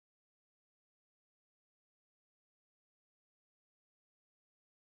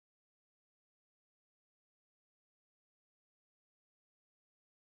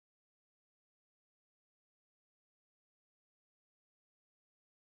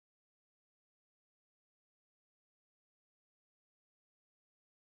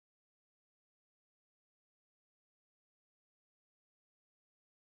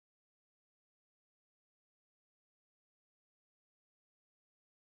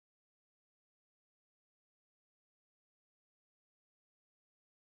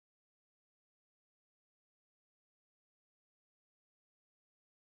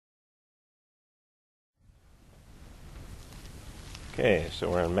Okay, so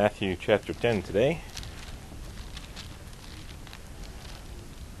we're in Matthew chapter 10 today.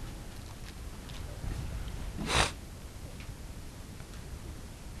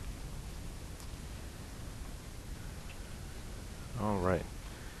 All right.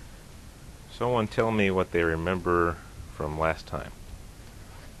 Someone tell me what they remember from last time.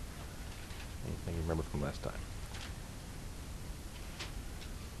 Anything you remember from last time?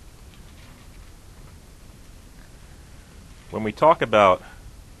 When we talk about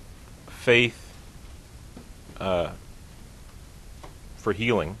faith for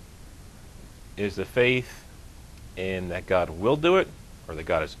healing, is the faith in that God will do it or that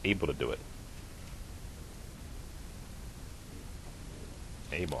God is able to do it?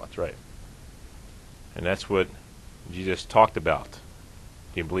 Able, that's right. And that's what Jesus talked about. Do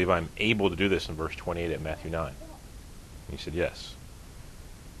you believe I'm able to do this in verse 28 at Matthew 9? And he said, yes.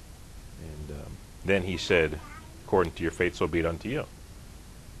 And then he said, according to your faith, so be it unto you.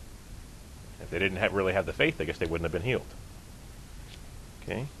 If they didn't really have the faith, I guess they wouldn't have been healed.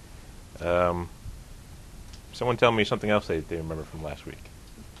 Okay. Someone tell me something else they remember from last week.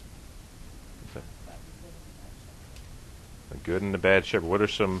 The good and the bad shepherd. What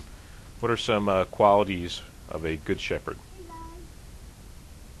are some qualities of a good shepherd?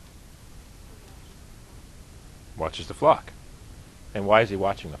 Watches the flock. And why is he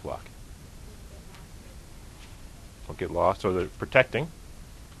watching the flock? Don't get lost. So they're protecting.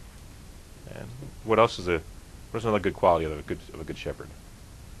 And what's another good quality of a good shepherd?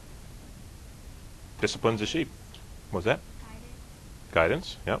 Disciplines the sheep. What's that?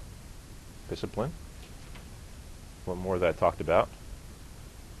 Guidance. Yep. Discipline. What more of that talked about?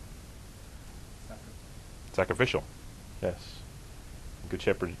 Sacrificial. Yes. A good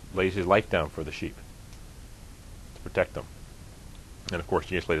shepherd lays his life down for the sheep to protect them. And of course,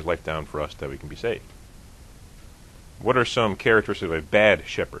 Jesus laid his life down for us that we can be saved. What are some characteristics of a bad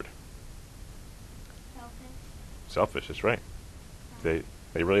shepherd? Selfish, that's right. They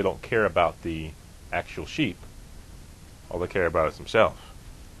really don't care about the actual sheep. All they care about is themselves.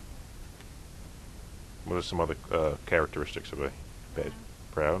 What are some other characteristics of a bad?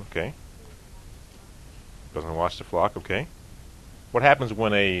 Proud, okay. Doesn't watch the flock, okay. What happens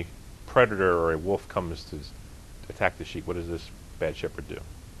when a predator or a wolf comes to attack the sheep? What does this bad shepherd do?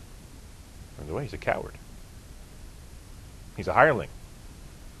 By the way, he's a coward. He's a hireling.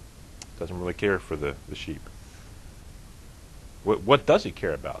 Doesn't really care for the sheep. What does he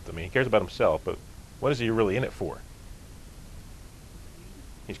care about? I mean, he cares about himself, but what is he really in it for?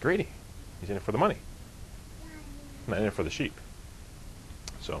 He's greedy. He's in it for the money. Not in it for the sheep.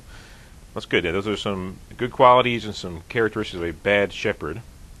 So, that's good. Yeah, those are some good qualities and some characteristics of a bad shepherd,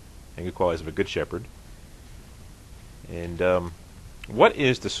 and good qualities of a good shepherd. And what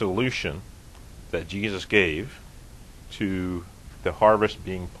is the solution that Jesus gave to the harvest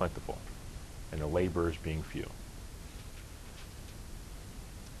being plentiful and the laborers being few?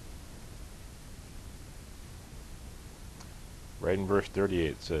 Right in verse 38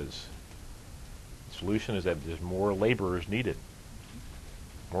 it says, the solution is that there's more laborers needed.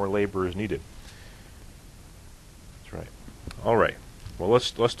 More laborers needed. That's right. All right. Well,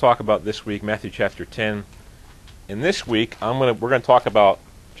 let's talk about this week, Matthew chapter 10. In this week, we're going to talk about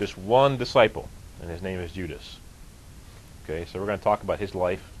just one disciple, and his name is Judas. Okay, so we're going to talk about his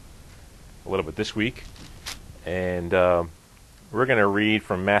life a little bit this week, and we're going to read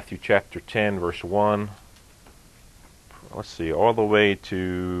from Matthew chapter 10, verse 1. Let's see, all the way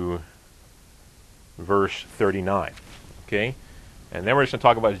to verse 39. Okay, and then we're just going to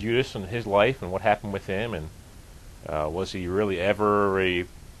talk about Judas and his life and what happened with him, and was he really ever a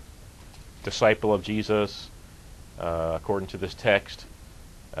disciple of Jesus according to this text?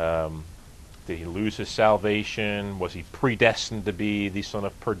 Did he lose his salvation? Was he predestined to be the son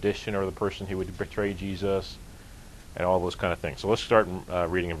of perdition, or the person who would betray Jesus? And all those kind of things. So let's start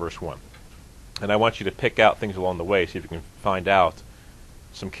reading in verse 1. And I want you to pick out things along the way, see if you can find out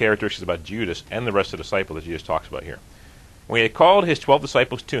some characteristics about Judas and the rest of the disciples that Jesus talks about here. When he had called his 12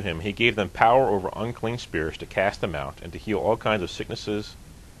 disciples to him, he gave them power over unclean spirits to cast them out and to heal all kinds of sicknesses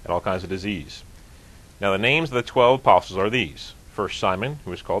and all kinds of disease. Now the names of the 12 apostles are these. First Simon,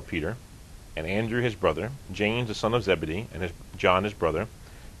 who is called Peter, and Andrew his brother, James the son of Zebedee, and John his brother,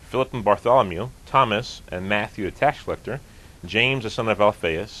 Philip and Bartholomew, Thomas and Matthew the tax collector, James the son of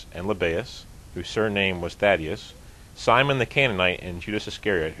Alphaeus, and Lebbaeus, whose surname was Thaddeus, Simon the Canaanite, and Judas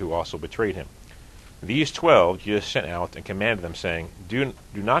Iscariot, who also betrayed him. These 12 Jesus sent out and commanded them, saying, Do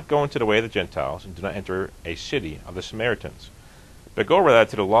not go into the way of the Gentiles, and do not enter a city of the Samaritans, but go rather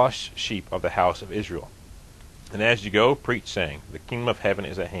to the lost sheep of the house of Israel. And as you go, preach, saying, The kingdom of heaven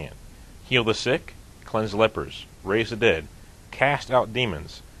is at hand. Heal the sick, cleanse lepers, raise the dead, cast out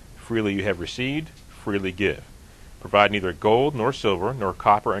demons. Freely you have received, freely give. Provide neither gold, nor silver, nor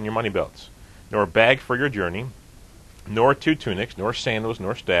copper in your money belts, nor a bag for your journey, nor 2 tunics, nor sandals,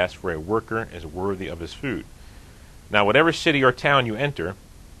 nor staffs, for a worker is worthy of his food. Now whatever city or town you enter,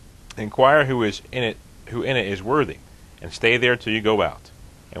 inquire who in it is worthy, and stay there till you go out.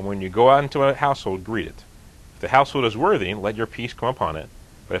 And when you go out into a household, greet it. If the household is worthy, let your peace come upon it.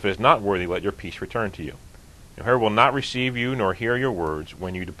 But if it is not worthy, let your peace return to you. And whoever will not receive you nor hear your words,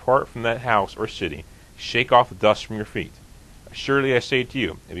 when you depart from that house or city, shake off the dust from your feet. Surely I say to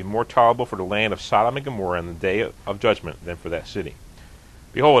you, it will be more tolerable for the land of Sodom and Gomorrah in the day of judgment than for that city.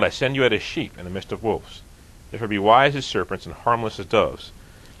 Behold, I send you out as sheep in the midst of wolves. Therefore be wise as serpents and harmless as doves.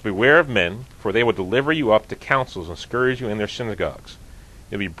 Beware of men, for they will deliver you up to councils and scourge you in their synagogues.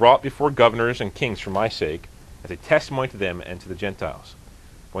 You will be brought before governors and kings for my sake, as a testimony to them and to the Gentiles.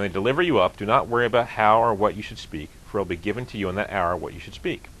 When they deliver you up, do not worry about how or what you should speak, for it will be given to you in that hour what you should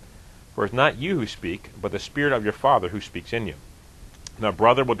speak. For it is not you who speak, but the Spirit of your Father who speaks in you. And a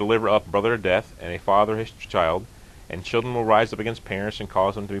brother will deliver up brother to death, and a father his child, and children will rise up against parents and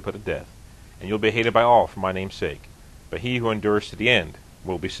cause them to be put to death. And you will be hated by all for my name's sake. But he who endures to the end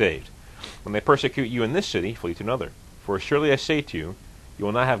will be saved. When they persecute you in this city, flee to another. For surely I say to you, you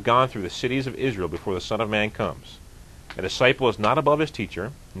will not have gone through the cities of Israel before the Son of Man comes. A disciple is not above his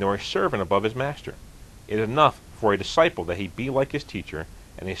teacher, nor a servant above his master. It is enough for a disciple that he be like his teacher,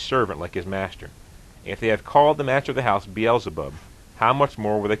 and a servant like his master. If they have called the master of the house Beelzebub, how much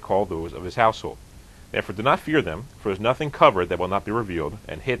more will they call those of his household? Therefore do not fear them, for there is nothing covered that will not be revealed,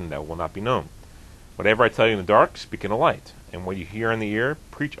 and hidden that will not be known. Whatever I tell you in the dark, speak in the light, and what you hear in the ear,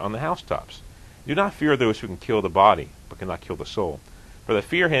 preach on the housetops. Do not fear those who can kill the body, but cannot kill the soul. For they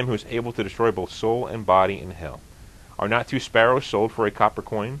fear him who is able to destroy both soul and body in hell. Are not 2 sparrows sold for a copper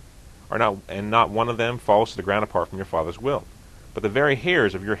coin? And not one of them falls to the ground apart from your Father's will. But the very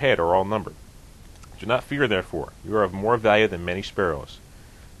hairs of your head are all numbered. Do not fear, therefore. You are of more value than many sparrows.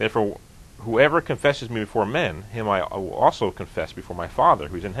 Therefore, whoever confesses me before men, him I will also confess before my Father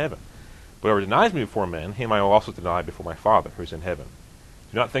who is in heaven. But whoever denies me before men, him I will also deny before my Father who is in heaven.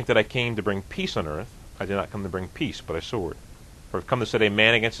 Do not think that I came to bring peace on earth. I did not come to bring peace, but a sword. For I have come to set a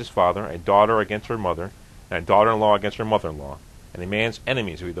man against his father, a daughter against her mother, and a daughter-in-law against her mother-in-law, and a man's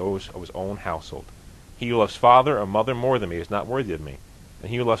enemies will be those of his own household. He who loves father or mother more than me is not worthy of me, and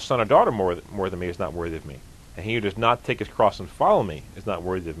he who loves son or daughter more than me is not worthy of me, and he who does not take his cross and follow me is not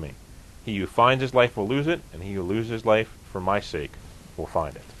worthy of me. He who finds his life will lose it, and he who loses his life for my sake will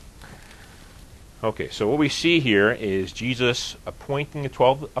find it. Okay, so what we see here is Jesus appointing the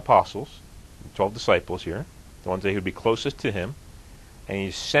 12 apostles, the 12 disciples here, the ones that would be closest to him, and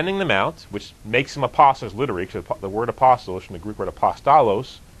he's sending them out, which makes them apostles literally, because the word apostle is from the Greek word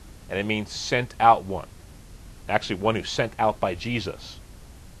apostolos, and it means sent out one. Actually, one who's sent out by Jesus.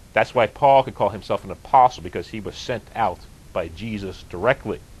 That's why Paul could call himself an apostle, because he was sent out by Jesus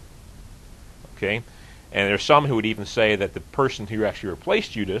directly. Okay? And there's some who would even say that the person who actually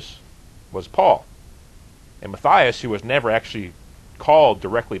replaced Judas was Paul. And Matthias, who was never actually called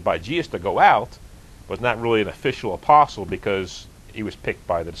directly by Jesus to go out, was not really an official apostle because he was picked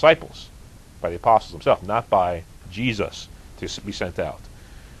by the disciples, by the apostles themselves, not by Jesus to be sent out.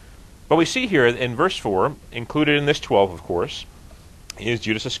 But we see here in verse 4, included in this 12, of course, is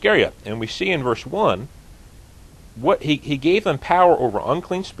Judas Iscariot. And we see in verse 1, what he gave them power over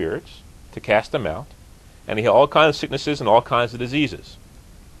unclean spirits to cast them out, and he had all kinds of sicknesses and all kinds of diseases.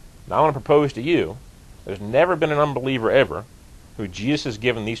 Now I want to propose to you, there's never been an unbeliever ever who Jesus has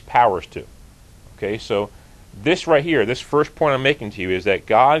given these powers to. Okay, so this right here, this first point I'm making to you is that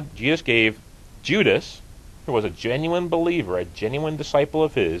Jesus gave Judas, who was a genuine believer, a genuine disciple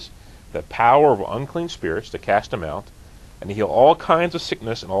of his, the power over unclean spirits to cast them out, and to heal all kinds of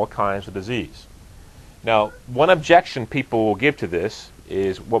sickness and all kinds of disease. Now, one objection people will give to this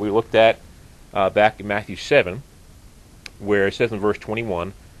is what we looked at back in Matthew 7, where it says in verse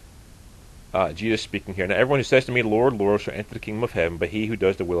 21, Jesus speaking here, "Now everyone who says to me, Lord, Lord, shall enter the kingdom of heaven, but he who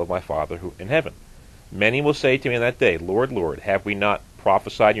does the will of my Father who in heaven. Many will say to me in that day, Lord, Lord, have we not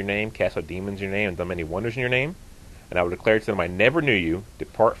prophesied in your name, cast out demons in your name, and done many wonders in your name? And I will declare to them, I never knew you.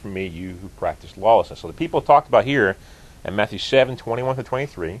 Depart from me, you who practice lawlessness." So the people talked about here in Matthew 7, 21 to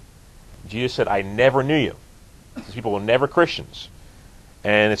 23, Jesus said, I never knew you. These people were never Christians.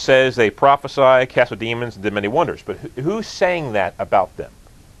 And it says they prophesied, cast out demons, and did many wonders. But who's saying that about them?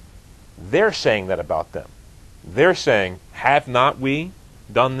 They're saying that about them. They're saying, have not we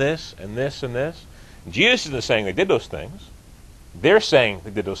done this and this and this? Jesus isn't saying they did those things. They're saying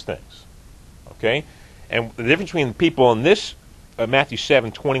they did those things. Okay? And the difference between people in this Matthew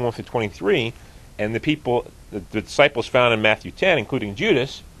 7, 21 through 23 and the disciples found in Matthew 10, including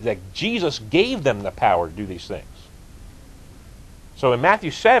Judas, is that Jesus gave them the power to do these things. So in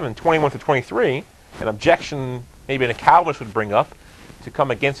Matthew 7, 21 to 23, an objection maybe a Calvinist would bring up to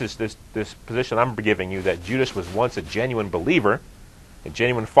come against this position I'm giving you, that Judas was once a genuine believer, a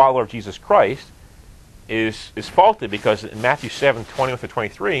genuine follower of Jesus Christ, is faulty, because in Matthew 7, 21 to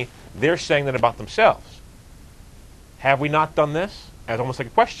 23, they're saying that about themselves. Have we not done this? As almost like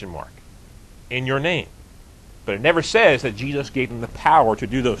a question mark. In your name. But it never says that Jesus gave them the power to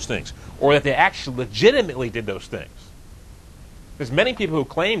do those things, or that they actually legitimately did those things. There's many people who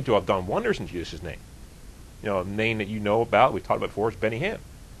claim to have done wonders in Jesus' name. You know, a name that you know about, we've talked about before, is Benny Hinn.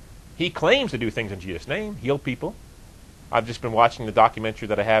 He claims to do things in Jesus' name, heal people. I've just been watching the documentary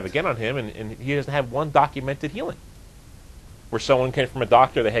that I have again on him, and he doesn't have one documented healing. Where someone came from a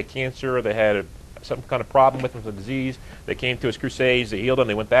doctor, they had cancer, or they had some kind of problem with them, a disease, they came to his crusades, they healed them,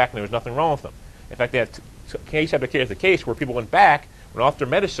 they went back, and there was nothing wrong with them. In fact, they had case after case, the case where people went back, went off their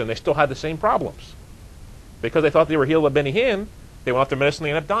medicine, they still had the same problems. Because they thought they were healed by Benny Hinn, they went off their medicine,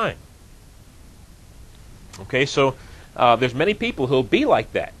 they ended up dying. Okay, so there's many people who'll be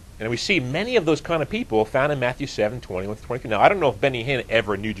like that. And we see many of those kind of people found in Matthew 7, 21 to 22. Now, I don't know if Benny Hinn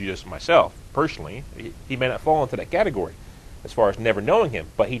ever knew Jesus myself, personally. He may not fall into that category as far as never knowing him.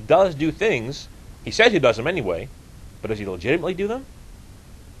 But he does do things. He says he does them anyway. But does he legitimately do them?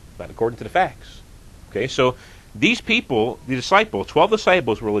 Not according to the facts. Okay, so these people, the disciples, 12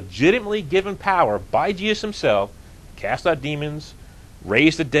 disciples, were legitimately given power by Jesus himself, cast out demons,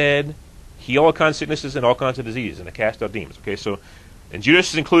 raise the dead, heal all kinds of sicknesses and all kinds of diseases, and to cast out demons. Okay, so, and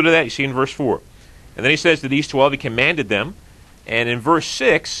Judas is included in that, you see in verse 4. And then he says to these 12, he commanded them, and in verse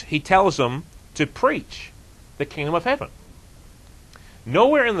 6, he tells them to preach the kingdom of heaven.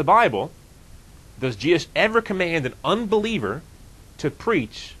 Nowhere in the Bible does Jesus ever command an unbeliever to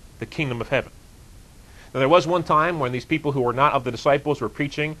preach the kingdom of heaven. Now, there was one time when these people who were not of the disciples were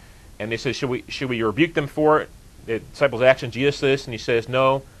preaching, and they said, should we rebuke them for it? The disciples asked Jesus this, and he says,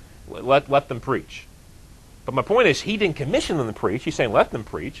 no, let them preach. But my point is, he didn't commission them to preach. He's saying let them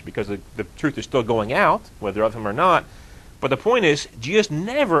preach, because the truth is still going out, whether they're of him or not. But the point is, Jesus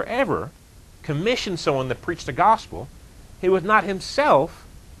never, ever commissioned someone to preach the gospel who was not himself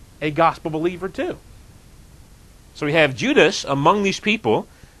a gospel believer too. So we have Judas among these people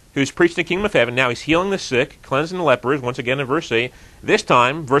who's preaching the kingdom of heaven. Now he's healing the sick, cleansing the lepers, once again in verse 8. This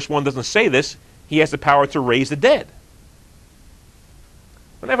time, verse 1 doesn't say this, he has the power to raise the dead.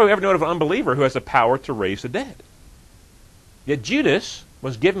 Whenever we ever know of an unbeliever who has the power to raise the dead. Yet Judas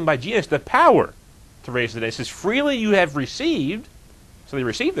was given by Jesus the power to raise the dead. It says, freely you have received, so they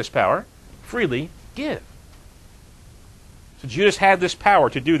received this power, freely give. So Judas had this power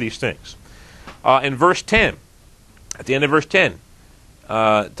to do these things. In verse 10, at the end of verse 10,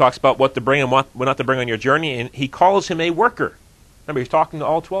 talks about what to bring and what not to bring on your journey, and he calls him a worker. Remember, he's talking to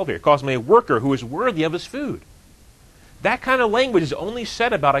all 12 here. He calls him a worker who is worthy of his food. That kind of language is only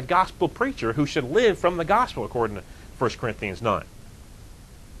said about a gospel preacher who should live from the gospel, according to 1 Corinthians 9.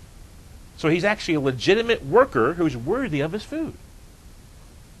 So he's actually a legitimate worker who's worthy of his food.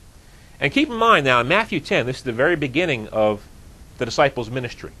 And keep in mind now, in Matthew 10, this is the very beginning of the disciples'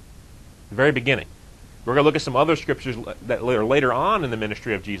 ministry. The very beginning. We're going to look at some other scriptures that are later on in the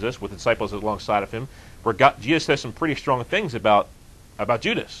ministry of Jesus with the disciples alongside of him, where Jesus says some pretty strong things about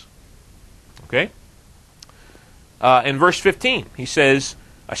Judas. Okay? In verse 15, he says,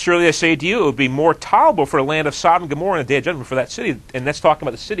 surely I say to you, it would be more tolerable for the land of Sodom and Gomorrah in the day of judgment for that city. And that's talking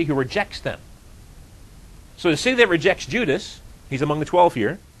about the city who rejects them. So the city that rejects Judas, he's among the 12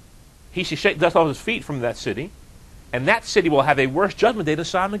 here, he should shake dust off his feet from that city, and that city will have a worse judgment day than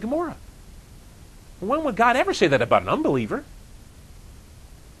Sodom and Gomorrah. When would God ever say that about an unbeliever?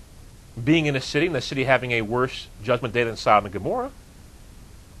 Being in a city, and the city having a worse judgment day than Sodom and Gomorrah.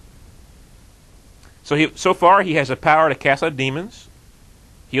 So far, he has the power to cast out demons,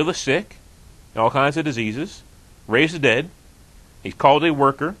 heal the sick, all kinds of diseases, raise the dead. He's called a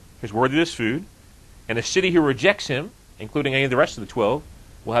worker, who's worthy of his food, and a city who rejects him, including any of the rest of the 12,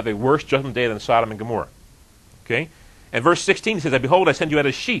 will have a worse judgment day than Sodom and Gomorrah. Okay? And verse 16 says, behold, I send you out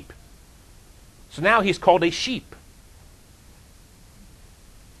as sheep. So now he's called a sheep.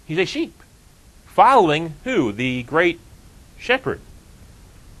 He's a sheep. Following who? The great shepherd.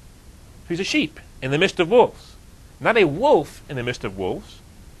 He's a sheep in the midst of wolves. Not a wolf in the midst of wolves.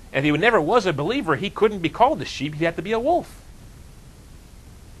 And if he never was a believer, he couldn't be called a sheep. He'd have to be a wolf.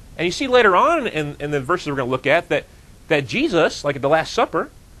 And you see later on in the verses we're going to look at that Jesus, like at the Last Supper,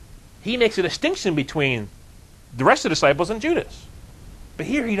 he makes a distinction between the rest of the disciples and Judas. But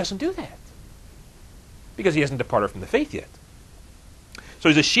here he doesn't do that. Because he hasn't departed from the faith yet. So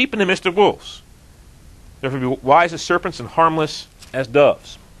he's a sheep in the midst of wolves. Therefore be wise as serpents and harmless as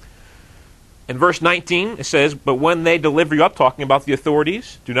doves. In verse 19, it says, but when they deliver you up, talking about the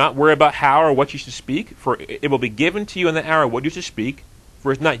authorities, do not worry about how or what you should speak, for it will be given to you in the hour what you should speak.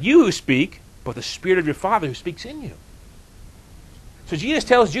 For it's not you who speak, but the Spirit of your Father who speaks in you. So Jesus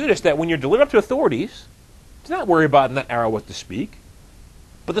tells Judas that when you're delivered up to authorities, do not worry about in that hour what to speak,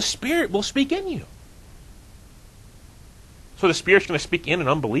 but the Spirit will speak in you. So the Spirit's going to speak in an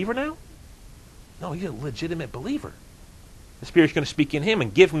unbeliever now? No, he's a legitimate believer. The Spirit's going to speak in him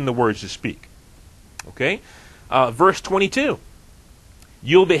and give him the words to speak. Okay? Verse 22.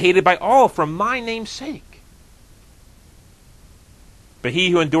 You'll be hated by all for my name's sake. But he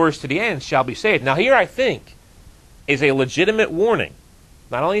who endures to the end shall be saved. Now here I think is a legitimate warning,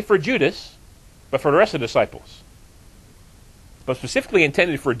 not only for Judas, but for the rest of the disciples. But specifically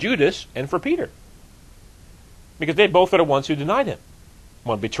intended for Judas and for Peter. Because they both are the ones who denied him.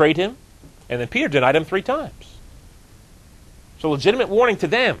 One betrayed him, and then Peter denied him 3 times. So legitimate warning to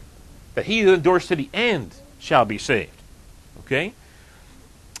them that he who endures to the end shall be saved. Okay?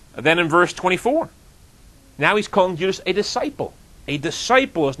 And then in verse 24, now he's calling Judas a disciple. A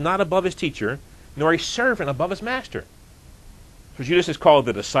disciple is not above his teacher, nor a servant above his master. So Judas is called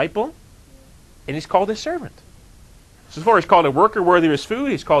the disciple, and he's called a servant. So far he's called a worker worthy of his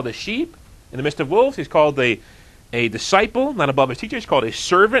food, he's called a sheep in the midst of wolves, he's called a disciple, not above his teacher, he's called a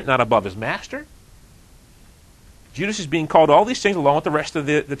servant, not above his master. Judas is being called all these things along with the rest of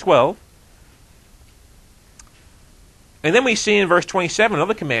the 12. And then we see in verse 27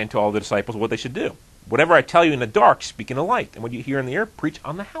 another command to all the disciples what they should do. Whatever I tell you in the dark, speak in the light. And what you hear in the air, preach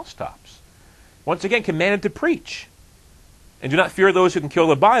on the housetops. Once again, commanded to preach. And do not fear those who can kill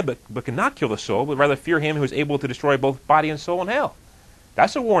the body, but cannot kill the soul, but rather fear him who is able to destroy both body and soul in hell.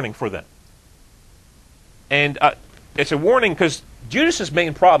 That's a warning for them. And it's a warning because Judas'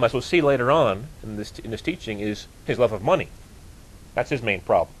 main problem, as we'll see later on in this teaching, is his love of money. That's his main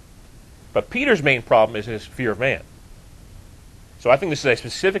problem. But Peter's main problem is his fear of man. So I think this is a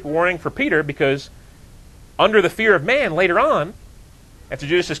specific warning for Peter because under the fear of man, later on, after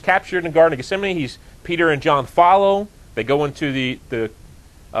Judas is captured in the Garden of Gethsemane, Peter and John follow. They go into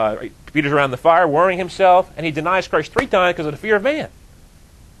Peter's around the fire, warring himself, and he denies Christ 3 times because of the fear of man.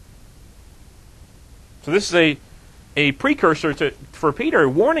 So this is a precursor for Peter,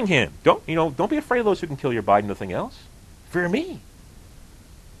 warning him: don't be afraid of those who can kill your body, nothing else. Fear me.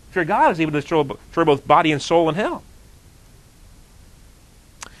 Fear God is able to destroy both body and soul in hell.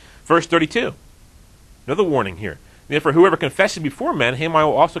 Verse 32. Another warning here. Therefore, whoever confesses before men, him I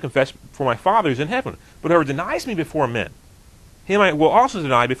will also confess before my Father who is in heaven. But whoever denies me before men, him I will also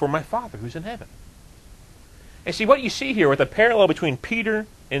deny before my Father who is in heaven. And see, what you see here with the parallel between Peter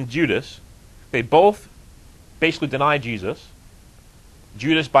and Judas, they both basically deny Jesus.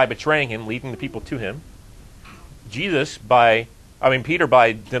 Judas by betraying him, leading the people to him. Peter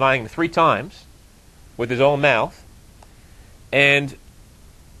by denying him 3 times with his own mouth. And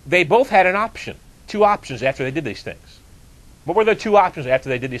they both had an option. 2 options after they did these things. What were the 2 options after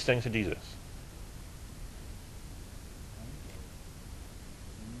they did these things to Jesus?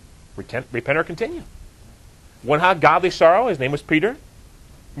 Repent or continue. One had godly sorrow, his name was Peter,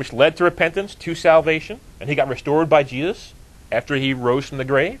 which led to repentance, to salvation, and he got restored by Jesus after he rose from the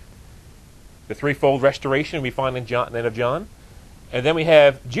grave. The 3-fold restoration we find in the end of John. And then we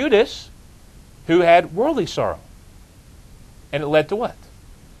have Judas, who had worldly sorrow. And it led to what?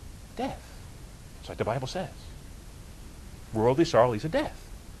 Death. It's like the Bible says. Worldly sorrow leads to death.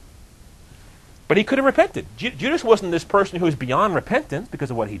 But he could have repented. Judas wasn't this person who was beyond repentance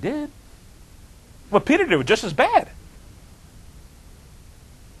because of what he did. What Peter did was just as bad.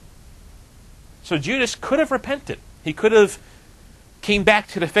 So Judas could have repented. He could have came back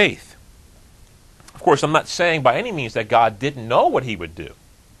to the faith. Of course, I'm not saying by any means that God didn't know what he would do,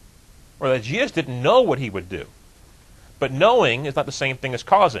 or that Jesus didn't know what he would do. But knowing is not the same thing as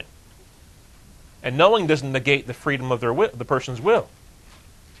causing. And knowing doesn't negate the freedom of the person's will.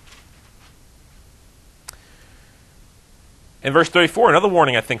 In verse 34, another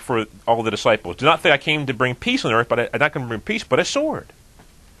warning, I think, for all the disciples. Do not think I came to bring peace on earth, but I'm not going to bring peace, but a sword.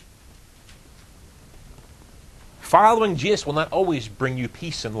 Following Jesus will not always bring you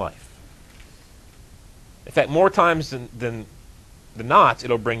peace in life. In fact, more times than not,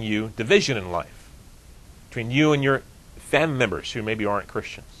 it'll bring you division in life between you and your family members who maybe aren't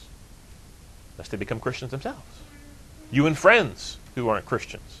Christians, unless they become Christians themselves. You and friends who aren't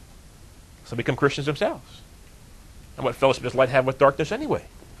Christians, so become Christians themselves. And what fellowship does light have with darkness anyway?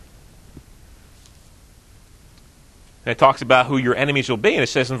 And it talks about who your enemies will be, and it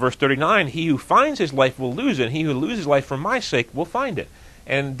says in verse 39, he who finds his life will lose it, and he who loses life for my sake will find it.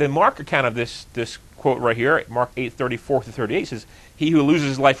 And the Mark account of this quote right here, Mark 8:34-38, says, "He who loses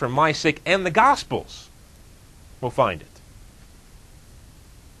his life for my sake and the Gospel's will find it."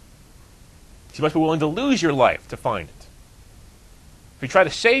 So you must be willing to lose your life to find it. If you try to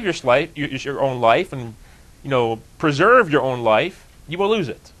save your own life and preserve your own life, you will lose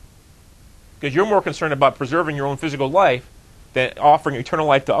it. Because you're more concerned about preserving your own physical life than offering eternal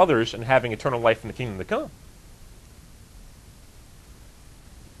life to others and having eternal life in the kingdom to come.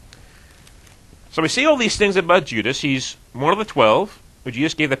 So we see all these things about Judas. He's one of the 12, who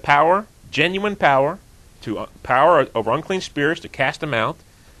Jesus gave the power, genuine power, to power over unclean spirits, to cast them out,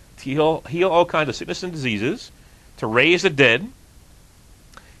 to heal all kinds of sickness and diseases, to raise the dead.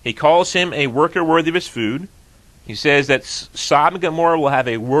 He calls him a worker worthy of his food. He says that Sodom and Gomorrah will have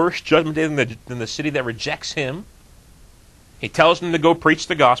a worse judgment day than the city that rejects him. He tells them to go preach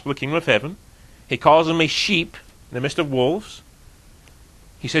the gospel of the kingdom of heaven. He calls them a sheep in the midst of wolves.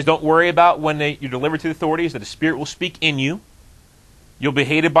 He says, don't worry about when you're delivered to the authorities, that the Spirit will speak in you. You'll be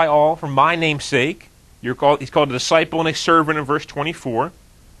hated by all for my name's sake. He's called a disciple and a servant in verse 24.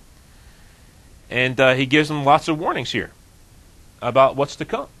 And he gives them lots of warnings here about what's to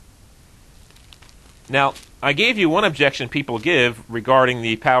come. Now, I gave you one objection people give regarding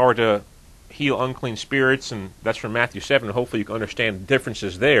the power to heal unclean spirits, and that's from Matthew 7. Hopefully you can understand the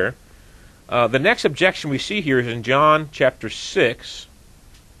differences there. The next objection we see here is in John chapter 6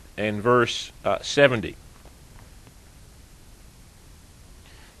 and verse 70.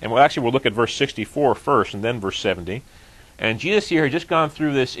 And we'll look at verse 64 first and then verse 70. And Jesus here had just gone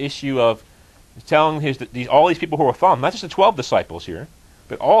through this issue of telling all these people who were following him, not just the 12 disciples here,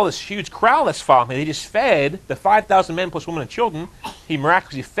 but all this huge crowd that's following him. They just fed the 5,000 men plus women and children. He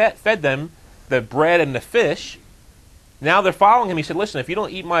miraculously fed them the bread and the fish. Now they're following him. He said, listen, if you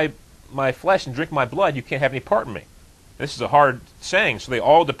don't eat my flesh and drink my blood, you can't have any part in me. This is a hard saying. So they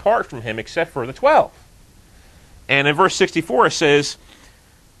all depart from him except for the 12. And in verse 64 it says,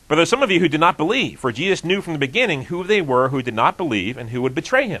 but there are some of you who did not believe, for Jesus knew from the beginning who they were who did not believe and who would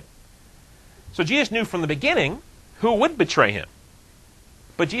betray him. So Jesus knew from the beginning who would betray him.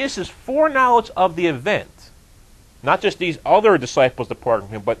 But Jesus' foreknowledge of the event, not just these other disciples departing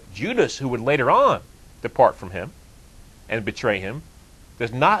from him, but Judas, who would later on depart from him and betray him,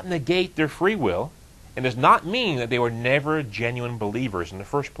 does not negate their free will and does not mean that they were never genuine believers in the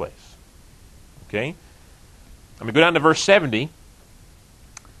first place. Okay? Let me go down to verse 70.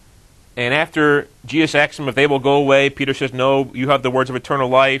 And after Jesus asks them if they will go away, Peter says, no, you have the words of eternal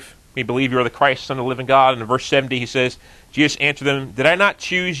life. We believe you are the Christ, Son of the living God. And in verse 70 he says, Jesus answered them, did I not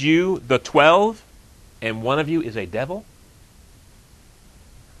choose you, the 12, and one of you is a devil?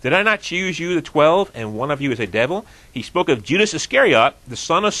 Did I not choose you, the 12, and one of you is a devil? He spoke of Judas Iscariot, the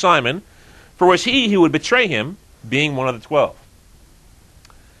son of Simon, for it was he who would betray him, being one of the 12.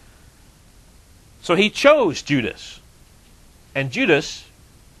 So he chose Judas. And Judas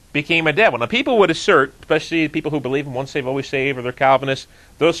became a devil. Now people would assert, especially people who believe in once saved, always saved, or they're Calvinists,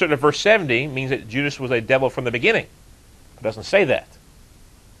 those assert that verse 70 means that Judas was a devil from the beginning. It doesn't say that.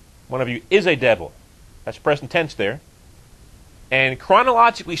 One of you is a devil. That's present tense there. And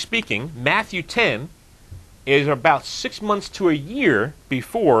chronologically speaking, Matthew 10 is about 6 months to a year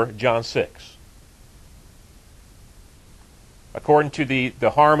before John 6. According to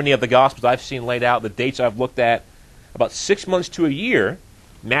the harmony of the Gospels I've seen laid out, the dates I've looked at, about 6 months to a year,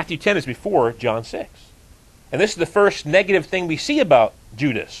 Matthew 10 is before John 6. And this is the first negative thing we see about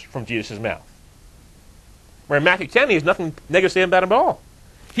Judas from Jesus' mouth. Where in Matthew 10, he has nothing negative to say about him at all.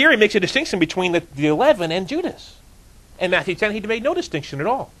 Here he makes a distinction between the 11 and Judas. In Matthew 10, he made no distinction at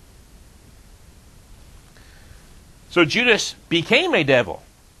all. So Judas became a devil.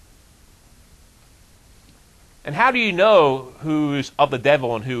 And how do you know who is of the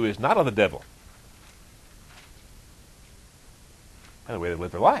devil and who is not of the devil? By the way they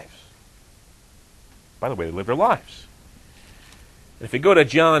live their lives. By the way they live their lives. And if you go to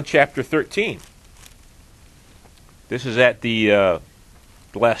John chapter 13, this is at the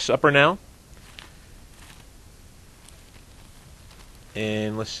Last Supper now.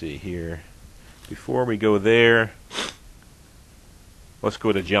 And let's see here. Before we go there, let's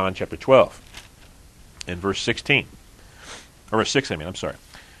go to John chapter 12 and verse 16. Or verse 6, I'm sorry.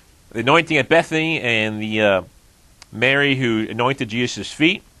 The anointing at Bethany and the Mary who anointed Jesus'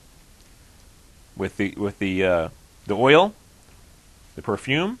 feet with the oil, the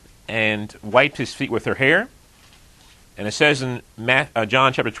perfume, and wiped his feet with her hair. And it says in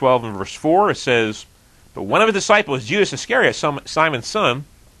John chapter 12 and verse 4, it says, but one of his disciples, Judas Iscariot, Simon's son,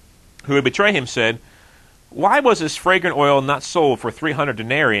 who would betray him, said, why was this fragrant oil not sold for 300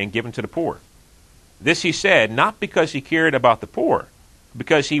 denarii and given to the poor? This he said, not because he cared about the poor,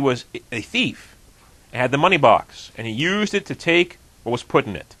 because he was a thief and had the money box, and he used it to take what was put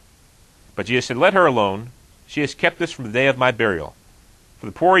in it. But Jesus said, let her alone. She has kept this from the day of my burial. For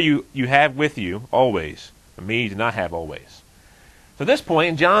the poor you have with you always, but me you do not have always. So at this point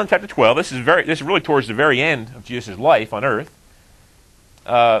in John chapter 12, this is really towards the very end of Jesus' life on earth.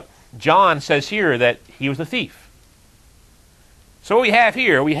 John says here that he was a thief. So what we have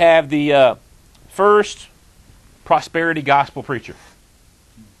here, we have the first prosperity gospel preacher.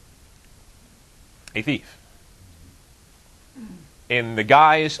 A thief. In the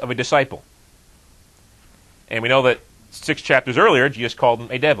guise of a disciple. And we know that 6 chapters earlier, Jesus called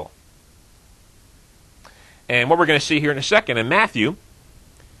him a devil. And what we're going to see here in a second in Matthew,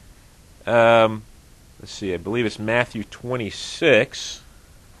 let's see, I believe it's Matthew 26.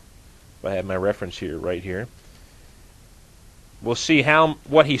 If I have my reference here, right here. We'll see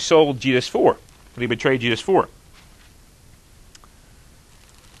what he sold Jesus for, what he betrayed Jesus for.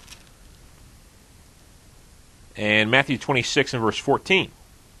 And Matthew 26 and verse 14.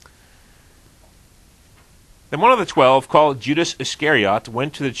 Then one of the 12, called Judas Iscariot,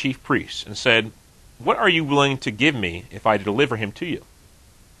 went to the chief priests and said, what are you willing to give me if I deliver him to you?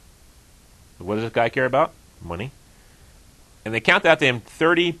 What does this guy care about? Money. And they counted out to him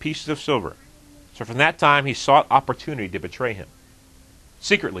 30 pieces of silver. So from that time he sought opportunity to betray him.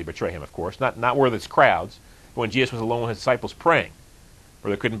 Secretly betray him, of course, not where there's crowds, but when Jesus was alone with his disciples praying, where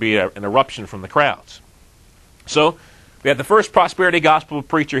there couldn't be an eruption from the crowds. So we have the first prosperity gospel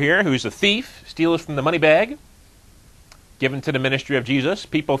preacher here, who's a thief, steals from the money bag, given to the ministry of Jesus.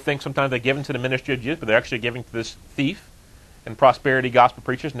 People think sometimes they're given to the ministry of Jesus, but they're actually giving to this thief and prosperity gospel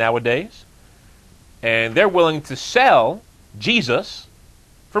preachers nowadays. And they're willing to sell Jesus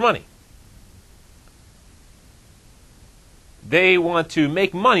for money. They want to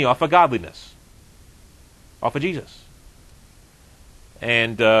make money off of godliness, off of Jesus.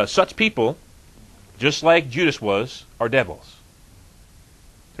 And such people, just like Judas was, are devils.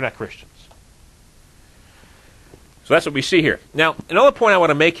 They're not Christians. So that's what we see here. Now, another point I want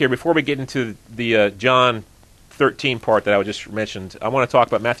to make here before we get into the John 13 part that I just mentioned, I want to talk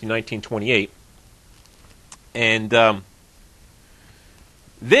about Matthew 19:28. And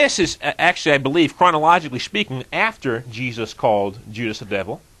this is actually, I believe, chronologically speaking, after Jesus called Judas a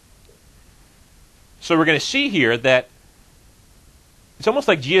devil. So we're going to see here that it's almost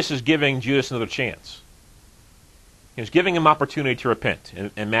like Jesus is giving Judas another chance. He was giving him opportunity to repent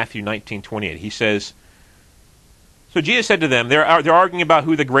in Matthew 19:28. He says, so Jesus said to them, they're arguing about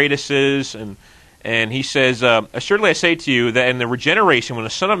who the greatest is, and he says, assuredly I say to you that in the regeneration, when the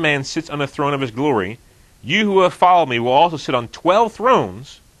Son of Man sits on the throne of his glory, you who have followed me will also sit on 12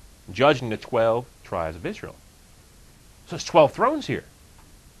 thrones, judging the 12 tribes of Israel. So there's 12 thrones here.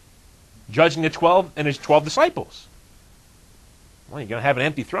 Judging the 12 and his 12 disciples. Well, you're going to have an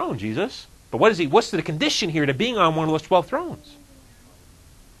empty throne, Jesus. But what's the condition here to being on one of those 12 thrones?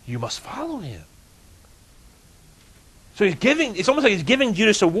 You must follow him. So it's almost like he's giving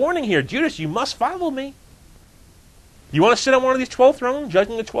Judas a warning here. Judas, you must follow me. You want to sit on one of these 12 thrones,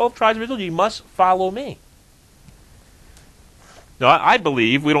 judging the 12 tribes of Israel? You must follow me. Now, I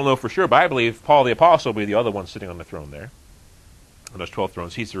believe, we don't know for sure, but I believe Paul the Apostle will be the other one sitting on the throne there. On those 12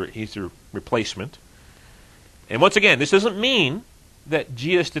 thrones. He's the replacement. And once again, this doesn't mean that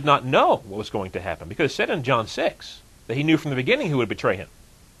Jesus did not know what was going to happen, because it said in John 6 that he knew from the beginning who would betray him.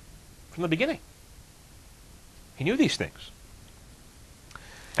 From the beginning. He knew these things.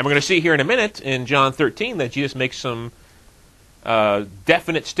 And we're going to see here in a minute in John 13 that Jesus makes some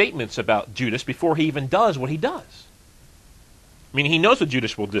definite statements about Judas before he even does what he does. I mean, he knows what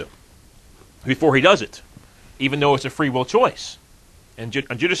Judas will do before he does it, even though it's a free will choice on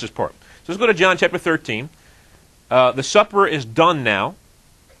Judas's part. So let's go to John chapter 13. The supper is done now,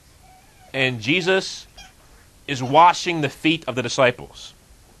 and Jesus is washing the feet of the disciples.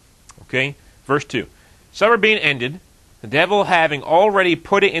 Okay? Verse 2. Supper being ended, the devil having already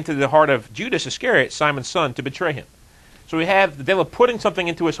put it into the heart of Judas Iscariot, Simon's son, to betray him. So we have the devil putting something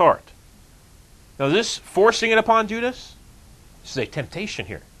into his heart. Now is this forcing it upon Judas? This is a temptation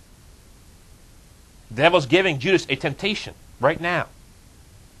here. The devil's giving Judas a temptation right now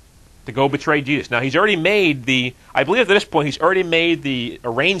to go betray Jesus. Now he's already made I believe at this point he's already made the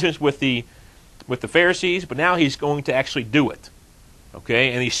arrangements with the Pharisees, but now he's going to actually do it.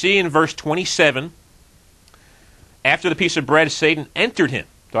 Okay, and you see in verse 27, after the piece of bread, Satan entered him.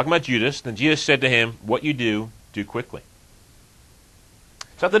 Talking about Judas. Then Jesus said to him, what you do, do quickly.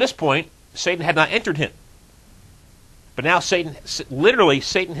 So up to this point, Satan had not entered him. But now Satan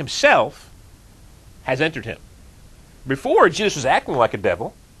himself has entered him. Before, Jesus was acting like a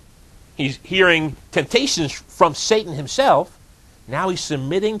devil. He's hearing temptations from Satan himself. Now he's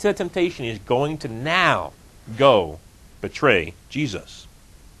submitting to the temptation. He's going to now go betray Jesus.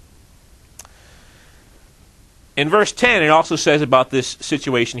 In verse 10, it also says about this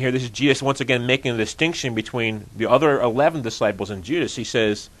situation here, this is Jesus once again making a distinction between the other 11 disciples and Judas. He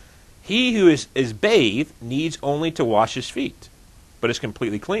says, he who is bathed needs only to wash his feet, but is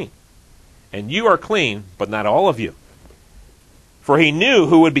completely clean. And you are clean, but not all of you. For he knew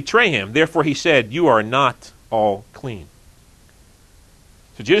who would betray him. Therefore he said, you are not all clean.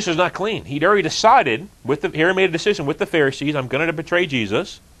 So Judas is not clean. He'd already decided, he already made a decision with the Pharisees, I'm going to betray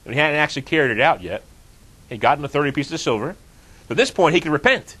Jesus. And he hadn't actually carried it out yet. He'd gotten the 30 pieces of silver. So at this point, he can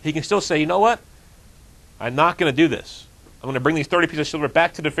repent. He can still say, you know what? I'm not going to do this. I'm going to bring these 30 pieces of silver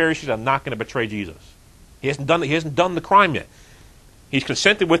back to the Pharisees. I'm not going to betray Jesus. He hasn't done the crime yet. He's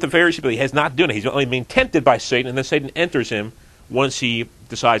consented with the Pharisees, but he has not done it. He's only being tempted by Satan, and then Satan enters him once he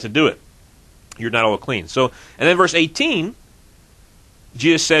decides to do it. You're not all clean. So, and then verse 18,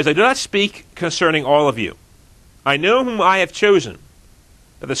 Jesus says, I do not speak concerning all of you. I know whom I have chosen,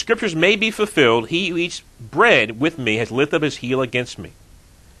 that the scriptures may be fulfilled. He who eats bread with me has lifted up his heel against me.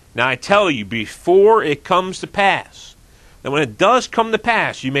 Now I tell you, before it comes to pass, that when it does come to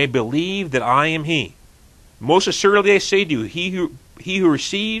pass, you may believe that I am he. Most assuredly I say to you, he who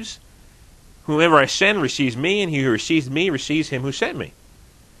receives whomever I send receives me, and he who receives me receives him who sent me.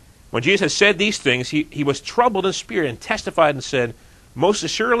 When Jesus had said these things, he was troubled in spirit and testified and said, most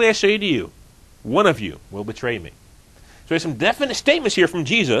assuredly I say to you, one of you will betray me. So there's some definite statements here from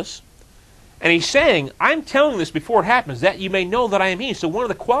Jesus, and he's saying, I'm telling this before it happens, that you may know that I am he. So one of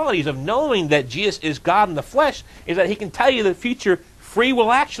the qualities of knowing that Jesus is God in the flesh is that he can tell you the future free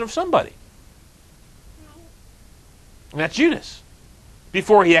will action of somebody. And that's Judas,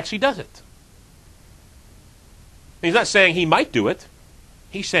 before he actually does it. He's not saying he might do it.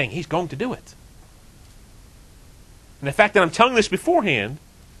 He's saying he's going to do it. And the fact that I'm telling this beforehand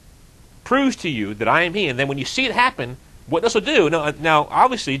proves to you that I am he. And then when you see it happen, what this will do, now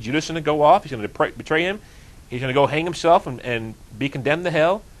obviously Judas is going to go off. He's going to betray him. He's going to go hang himself and be condemned to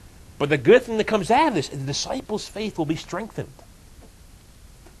hell. But the good thing that comes out of this is the disciples' faith will be strengthened.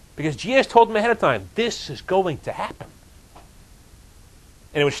 Because Jesus told them ahead of time, this is going to happen.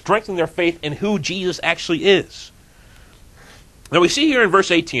 And it would strengthen their faith in who Jesus actually is. Now we see here in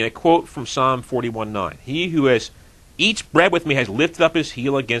verse 18 a quote from Psalm 41:9. He who eats bread with me has lifted up his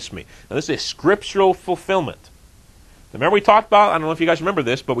heel against me. Now this is a scriptural fulfillment. Remember we talked about, I don't know if you guys remember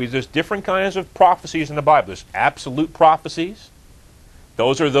this, but there's different kinds of prophecies in the Bible. There's absolute prophecies.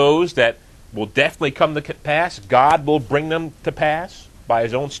 Those are those that will definitely come to pass. God will bring them to pass by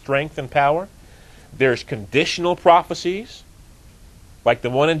his own strength and power. There's conditional prophecies, like the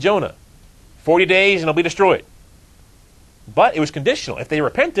one in Jonah. 40 days and it'll be destroyed. But it was conditional. If they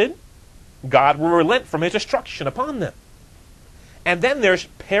repented, God will relent from his destruction upon them. And then there's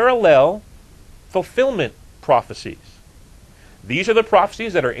parallel fulfillment prophecies. These are the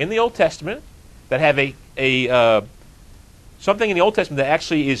prophecies that are in the Old Testament that have something in the Old Testament that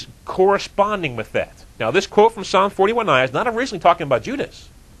actually is corresponding with that. Now this quote from Psalm 41:9 is not originally talking about Judas.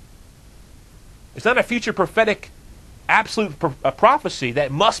 It's not a future prophetic absolute prophecy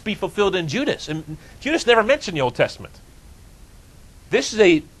that must be fulfilled in Judas. And Judas never mentioned in the Old Testament. This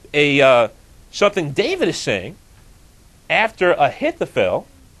is something David is saying after Ahithophel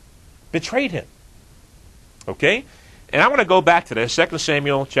betrayed him. Okay? And I want to go back to this, 2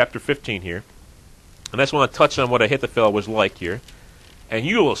 Samuel chapter 15 here. And I just want to touch on what Ahithophel was like here. And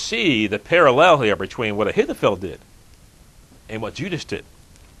you will see the parallel here between what Ahithophel did and what Judas did.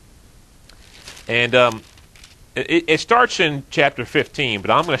 And it starts in chapter 15, but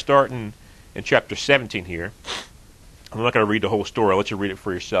I'm going to start in chapter 17 here. I'm not going to read the whole story. I'll let you read it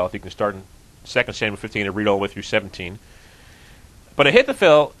for yourself. You can start in 2 Samuel 15 and read all the way through 17. But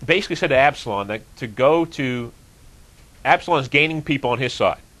Ahithophel basically said to Absalom that to go to... Absalom is gaining people on his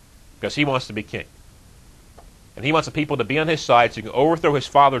side because he wants to be king. And he wants the people to be on his side so he can overthrow his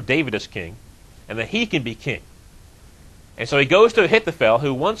father David as king and that he can be king. And so he goes to Ahithophel,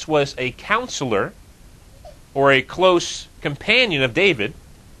 who once was a counselor or a close companion of David,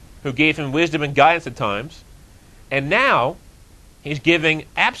 who gave him wisdom and guidance at times. And now he's giving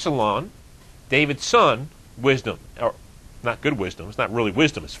Absalom, David's son, wisdom. Or not good wisdom. It's not really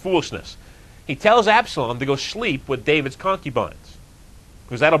wisdom. It's foolishness. He tells Absalom to go sleep with David's concubines,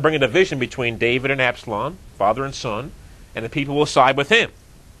 because that'll bring a division between David and Absalom, father and son, and the people will side with him.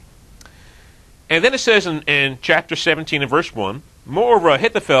 And then it says in chapter 17 and verse 1, moreover,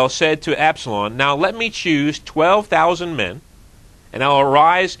 Ahithophel said to Absalom, now let me choose 12,000 men, and I'll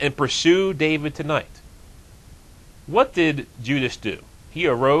arise and pursue David tonight. What did Judas do? He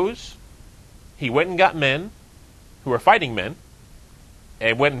arose, he went and got men who were fighting men,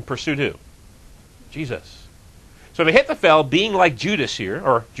 and went and pursued who? Jesus. So Ahithophel being like Judas here,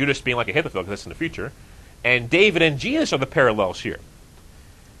 or Judas being like Ahithophel, because that's in the future, and David and Jesus are the parallels here.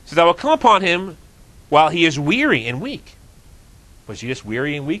 It says, I will come upon him while he is weary and weak. Was Jesus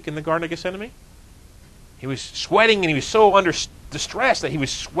weary and weak in the Garden of Gethsemane? He was sweating, and he was so under distress that he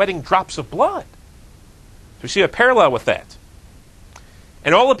was sweating drops of blood. So we see a parallel with that.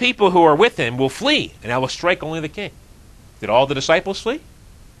 And all the people who are with him will flee, and I will strike only the king. Did all the disciples flee?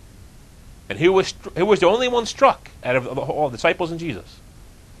 And who was the only one struck out of all the disciples and Jesus?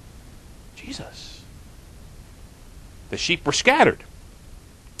 Jesus. The sheep were scattered.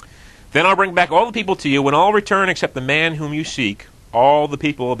 Then I'll bring back all the people to you. When all return except the man whom you seek, all the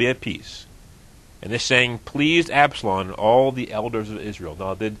people will be at peace. And this saying pleased Absalom and all the elders of Israel.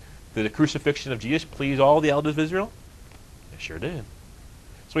 Now, did the crucifixion of Jesus please all the elders of Israel? It sure did.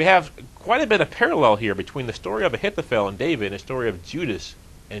 So we have quite a bit of parallel here between the story of Ahithophel and David and the story of Judas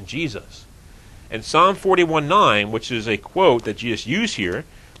and Jesus. And Psalm 41:9, which is a quote that Jesus used here,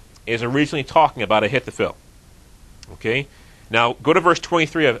 is originally talking about Ahithophel. Okay? Now, go to verse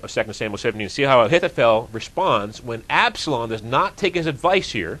 23 of 2 Samuel 17 and see how Ahithophel responds when Absalom does not take his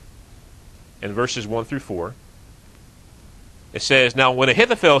advice here in verses 1 through 4. It says, Now when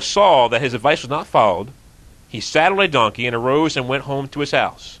Ahithophel saw that his advice was not followed, he saddled a donkey and arose and went home to his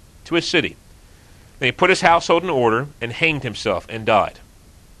house, to his city. Then he put his household in order and hanged himself and died.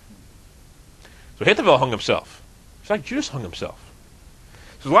 So Ahithophel hung himself. It's like Judas hung himself.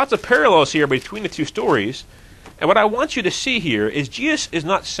 So there's lots of parallels here between the two stories. And what I want you to see here is Jesus is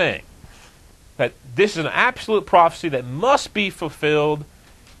not saying that this is an absolute prophecy that must be fulfilled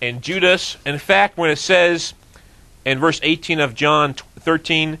in Judas. In fact, when it says in verse 18 of John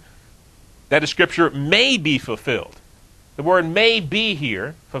 13 that the scripture may be fulfilled, the word may be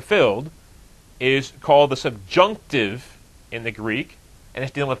here, fulfilled, is called the subjunctive in the Greek, and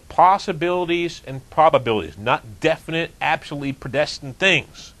it's dealing with possibilities and probabilities, not definite, absolutely predestined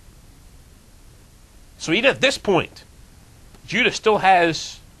things. So even at this point, Judas still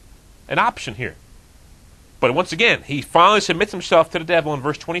has an option here. But once again, he finally submits himself to the devil in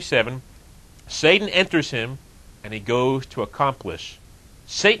verse 27. Satan enters him, and he goes to accomplish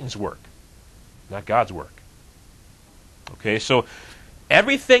Satan's work, not God's work. Okay, so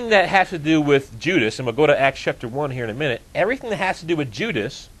everything that has to do with Judas, and we'll go to Acts chapter 1 here in a minute, everything that has to do with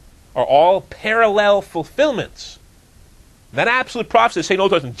Judas are all parallel fulfillments. That absolute prophecy saying in the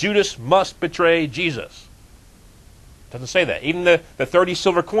Old Testament, Judas must betray Jesus. It doesn't say that. Even the 30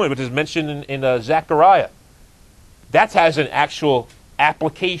 silver coin, which is mentioned in Zechariah, that has an actual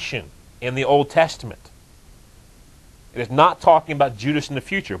application in the Old Testament. It is not talking about Judas in the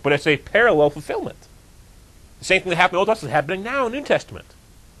future, but it's a parallel fulfillment. The same thing that happened in the Old Testament is happening now in the New Testament.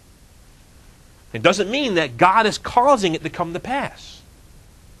 It doesn't mean that God is causing it to come to pass,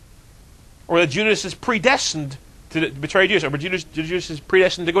 or that Judas is predestined to betray Jesus, or Judas is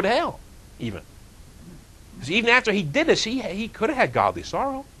predestined to go to hell, even. Because even after he did this, he could have had godly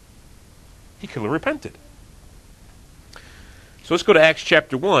sorrow. He could have repented. So let's go to Acts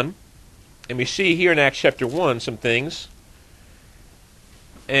chapter 1, and we see here in Acts chapter 1 some things.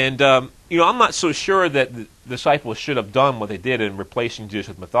 And, I'm not so sure that the disciples should have done what they did in replacing Judas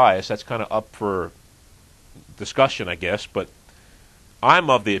with Matthias. That's kind of up for discussion, I guess. But I'm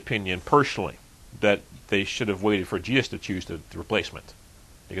of the opinion, personally, that they should have waited for Jesus to choose the replacement,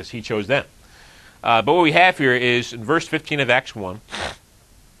 because he chose them. But what we have here is in verse 15 of Acts 1.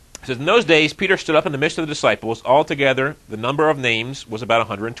 It says, In those days Peter stood up in the midst of the disciples. Altogether, the number of names was about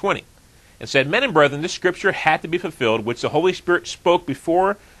 120. And said, Men and brethren, this scripture had to be fulfilled, which the Holy Spirit spoke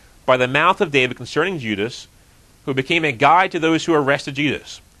before by the mouth of David concerning Judas, who became a guide to those who arrested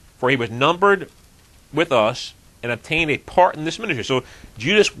Jesus. For he was numbered with us and obtained a part in this ministry. So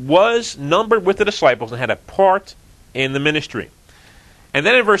Judas was numbered with the disciples and had a part in the ministry. And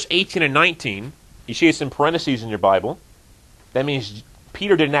then in verse 18 and 19, you see it's in parentheses in your Bible. That means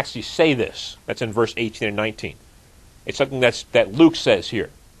Peter didn't actually say this. That's in verse 18 and 19. It's something that Luke says here.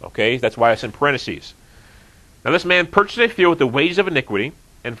 Okay, that's why it's in parentheses. Now this man purchased a field with the wages of iniquity,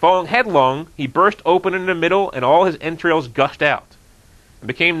 and falling headlong, he burst open in the middle, and all his entrails gushed out. And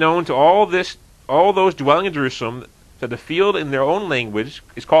became known to all those dwelling in Jerusalem that the field in their own language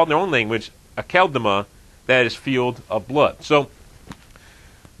is called in their own language Akeldama, that is field of blood. So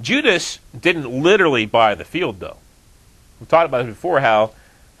Judas didn't literally buy the field, though. We talked about it before how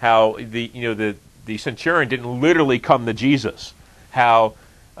the centurion didn't literally come to Jesus. How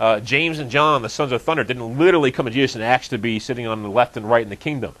James and John, the sons of thunder, didn't literally come to Jesus and ask to be sitting on the left and right in the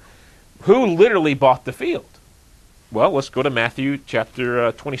kingdom. Who literally bought the field? Well, let's go to Matthew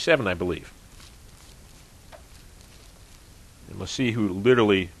chapter 27, I believe. And Let's see who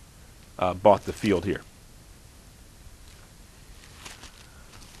literally bought the field here.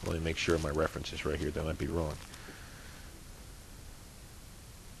 Let me make sure my reference is right here. That might be wrong.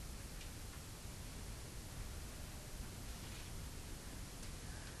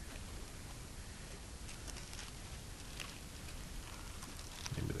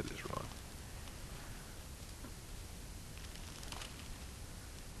 Maybe that is wrong.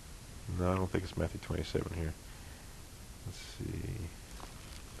 No, I don't think it's Matthew 27 here. Let's see.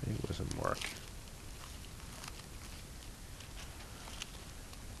 Maybe it wasn't Mark.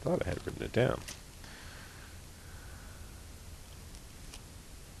 I thought I had written it down.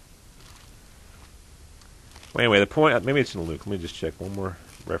 Well, anyway, the point, maybe it's in Luke. Let me just check one more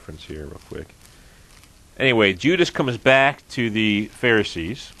reference here real quick. Anyway, Judas comes back to the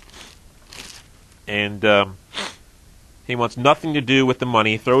Pharisees, and he wants nothing to do with the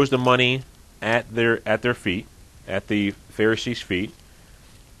money. He throws the money at their feet, at the Pharisees' feet,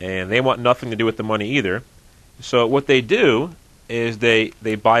 and they want nothing to do with the money either. So what they do is they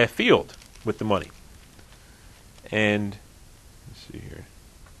buy a field with the money. And let's see here.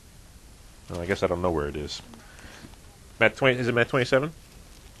 Oh, I guess I don't know where it is. Is it Matt 27?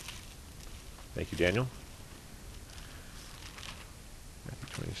 Thank you, Daniel.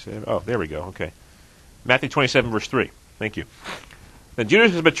 Matthew 27. Oh, there we go. Okay. Matthew 27, verse 3. Thank you. Then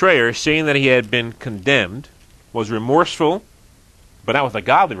Judas, the betrayer, seeing that he had been condemned, was remorseful, but not with a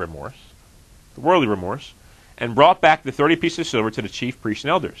godly remorse, the worldly remorse, and brought back the 30 pieces of silver to the chief priests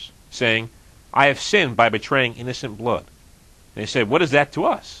and elders, saying, I have sinned by betraying innocent blood. And he said, what is that to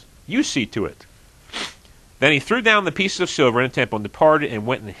us? You see to it. Then he threw down the pieces of silver in the temple and departed and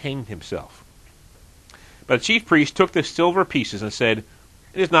went and hanged himself. But the chief priests took the silver pieces and said,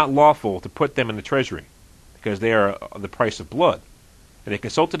 it is not lawful to put them in the treasury, because they are the price of blood. And they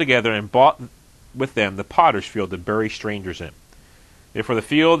consulted together and bought with them the potter's field to bury strangers in. Therefore the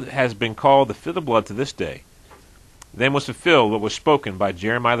field has been called the field of blood to this day. Then was fulfilled what was spoken by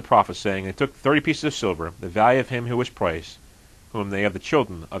Jeremiah the prophet, saying, they took 30 pieces of silver, the value of him who was priced, whom they of the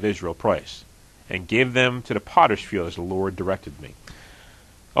children of Israel priced, and gave them to the potter's field as the Lord directed me.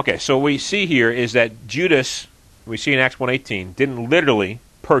 Okay, so what we see here is that Judas, we see in Acts 1:18, didn't literally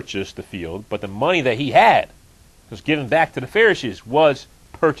purchase the field, but the money that he had was given back to the Pharisees, was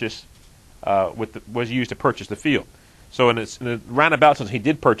purchased, was used to purchase the field. So in a roundabout sense, he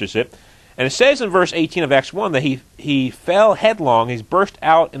did purchase it. And it says in verse 18 of Acts 1 that he fell headlong, he's burst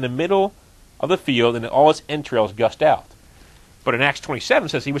out in the middle of the field, and all its entrails gushed out. But in Acts 27 it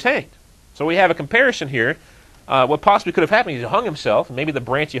says he was hanged. So we have a comparison here. What possibly could have happened, he hung himself, and maybe the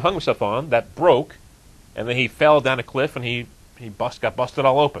branch he hung himself on, that broke, and then he fell down a cliff, and he got busted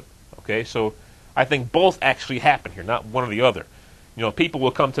all open. Okay, so I think both actually happened here, not one or the other. You know, people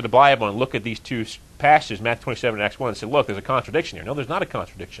will come to the Bible and look at these two passages, Matthew 27 and Acts 1, and say, look, there's a contradiction here. No, there's not a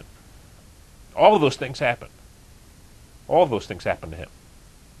contradiction. All of those things happened. All of those things happened to him.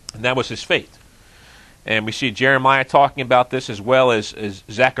 And that was his fate. And we see Jeremiah talking about this, as well as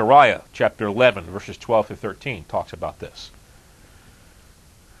Zechariah, chapter 11, verses 12 through 13, talks about this.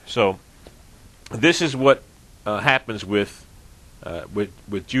 So, this is what happens with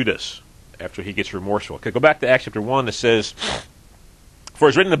Judas after he gets remorseful. Okay, go back to Acts chapter 1. It says, for it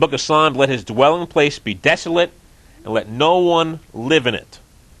is written in the book of Psalms, let his dwelling place be desolate, and let no one live in it.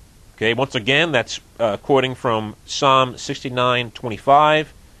 Okay, once again, that's quoting from Psalm 69:25.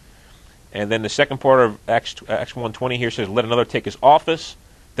 And then the second part of Acts 1:20 here says, let another take his office.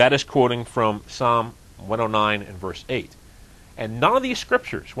 That is quoting from Psalm 109 and verse 8. And none of these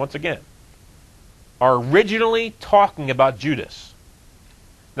scriptures, once again, are originally talking about Judas.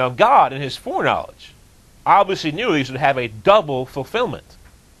 Now God, in his foreknowledge, obviously knew these would have a double fulfillment.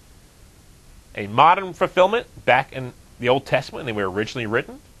 A modern fulfillment back in the Old Testament, when they were originally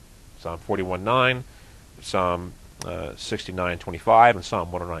written, Psalm 41:9, Psalm 69:25, and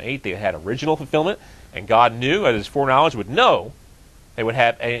Psalm 109:8, they had original fulfillment, and God knew, as his foreknowledge would know, they would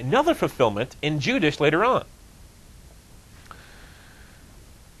have another fulfillment in Judas later on.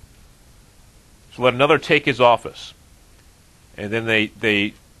 So let another take his office. And then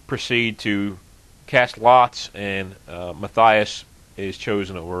they proceed to cast lots, and Matthias is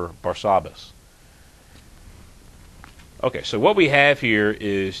chosen over Barsabbas. Okay, so what we have here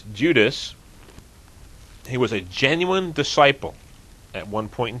is Judas. He was a genuine disciple at one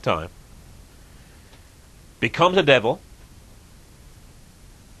point in time, becomes a devil,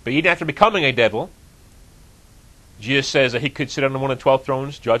 but even after becoming a devil, Jesus says that he could sit on one of the 12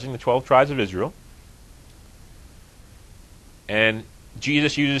 thrones judging the 12 tribes of Israel. And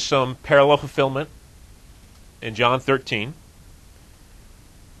Jesus uses some parallel fulfillment in John 13.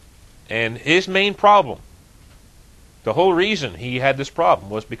 And his main problem The whole reason he had this problem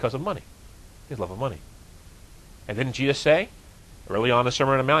was because of money, his love of money. And didn't Jesus say, early on in the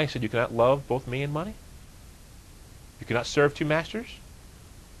Sermon on the Mount, he said, you cannot love both me and money? You cannot serve two masters?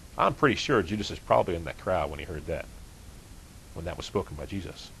 I'm pretty sure Judas is probably in that crowd when he heard that, when that was spoken by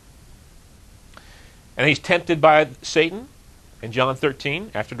Jesus. And he's tempted by Satan in John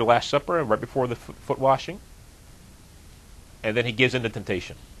 13, after the Last Supper and right before the foot washing. And then he gives in to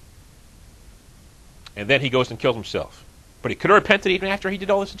temptation. And then he goes and kills himself. But he could have repented even after he did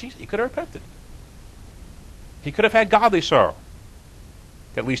all this to Jesus. He could have repented. He could have had godly sorrow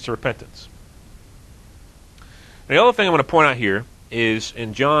that leads to repentance. And the other thing I want to point out here is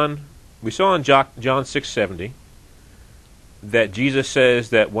in John, we saw in John 6:70 that Jesus says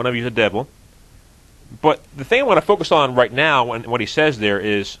that one of you is a devil. But the thing I want to focus on right now and what he says there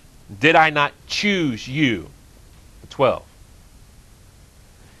is, did I not choose you, the 12?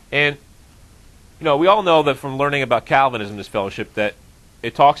 And we all know that from learning about Calvinism, this fellowship, that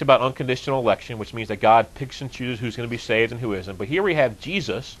it talks about unconditional election, which means that God picks and chooses who's going to be saved and who isn't. But here we have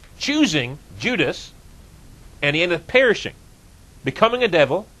Jesus choosing Judas, and he ended up perishing, becoming a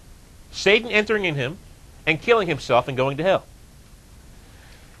devil, Satan entering in him, and killing himself and going to hell.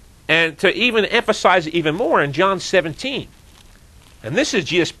 And to even emphasize it even more, in John 17, and this is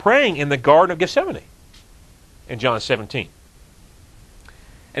Jesus praying in the Garden of Gethsemane, in John 17.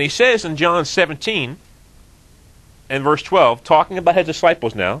 And he says in John 17, and verse 12, talking about his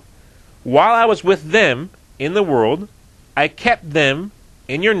disciples now, while I was with them in the world, I kept them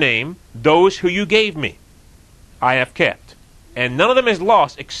in your name, those who you gave me, I have kept. And none of them is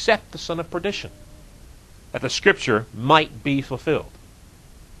lost except the son of perdition, that the scripture might be fulfilled.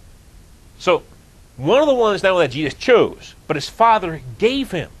 So, one of the ones now that Jesus chose, but his Father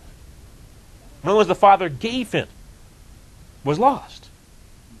gave him, one of the ones the Father gave him, was lost.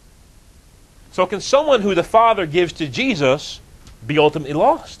 So can someone who the Father gives to Jesus be ultimately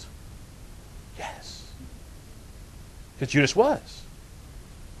lost? Yes. Because Judas was.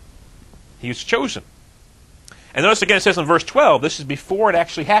 He was chosen. And notice again it says in verse 12, this is before it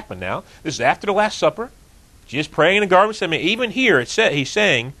actually happened now. This is after the Last Supper. Jesus praying in the Garden of Gethsemane. Even here he's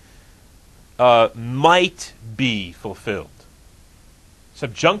saying, might be fulfilled.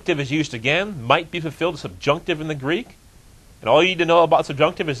 Subjunctive is used again. Might be fulfilled. Subjunctive in the Greek. And all you need to know about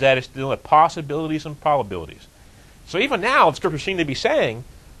subjunctive is that it's dealing with possibilities and probabilities. So even now, the scripture seems to be saying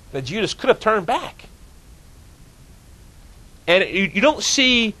that Judas could have turned back. And you don't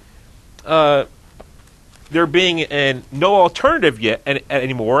see there being no alternative yet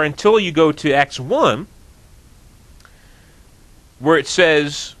anymore until you go to Acts 1, where it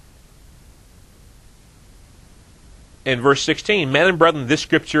says in verse 16, men and brethren, this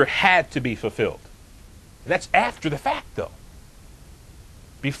scripture had to be fulfilled. And that's after the fact, though.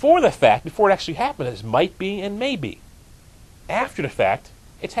 Before the fact, before it actually happened, it might be and may be. After the fact,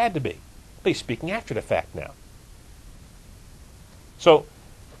 it's had to be. But he's speaking after the fact now. So,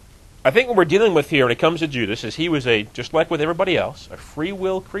 I think what we're dealing with here when it comes to Judas is he was just like with everybody else, a free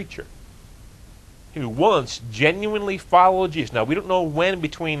will creature who once genuinely followed Jesus. Now, we don't know when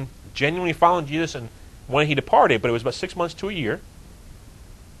between genuinely following Jesus and when he departed, but it was about 6 months to a year,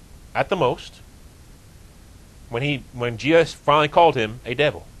 at the most, when Jesus finally called him a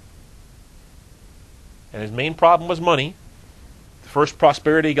devil. And his main problem was money. The first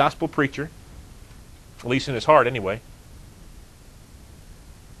prosperity gospel preacher, at least in his heart anyway.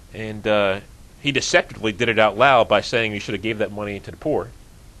 And he deceptively did it out loud by saying you should have gave that money to the poor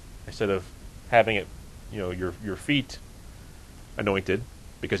instead of having it, your feet anointed,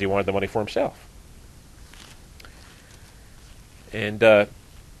 because he wanted the money for himself. And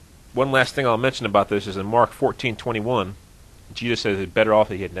one last thing I'll mention about this is in Mark 14:21, Jesus says it's better off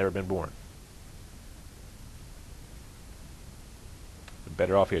that he had never been born.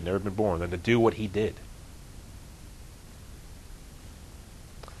 Better off he had never been born than to do what he did.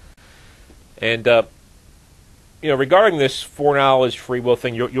 And regarding this foreknowledge free will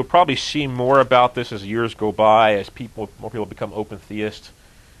thing, you'll probably see more about this as years go by, as more people become open theists.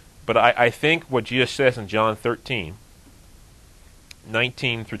 But I think what Jesus says in John 13:19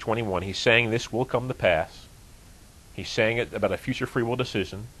 through 21, he's saying this will come to pass. He's saying it about a future free will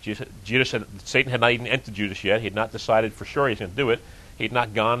decision. Satan had not even entered Judas yet. He had not decided for sure he was going to do it. He had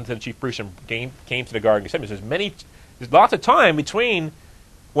not gone to the chief priest and came to the Garden of Gethsemane. There's lots of time between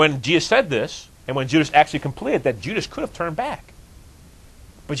when Jesus said this and when Judas actually completed that Judas could have turned back.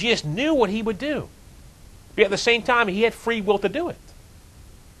 But Jesus knew what he would do. But at the same time, he had free will to do it.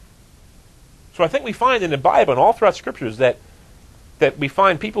 So I think we find in the Bible and all throughout Scriptures that we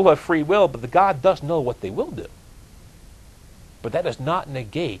find people who have free will, but God does know what they will do. But that does not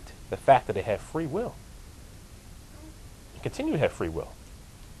negate the fact that they have free will. continue to have free will.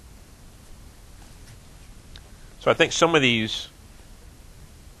 So I think some of these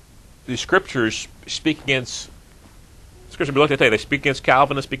scriptures speak against, scriptures we looked at today, they speak against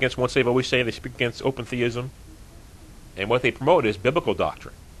Calvinists, speak against once saved, always saved, they speak against open theism. And what they promote is biblical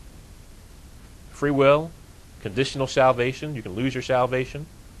doctrine. Free will, conditional salvation, you can lose your salvation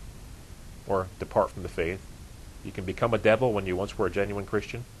or depart from the faith. You can become a devil when you once were a genuine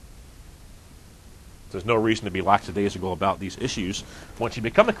Christian. There's no reason to be lackadaisical about these issues once you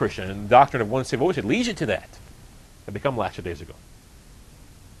become a Christian. And the doctrine of once saved, always saved leads you to that, to become lackadaisical.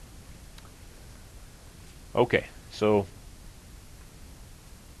 Okay, so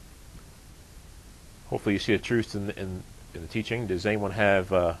hopefully you see the truth in the teaching. Does anyone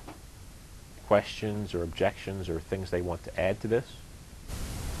have questions or objections or things they want to add to this?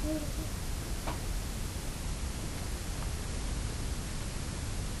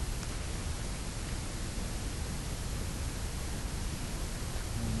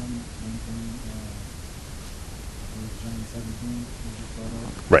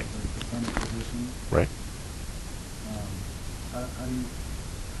 Right. Right. How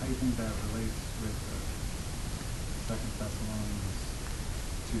do you think that relates with 2 Thessalonians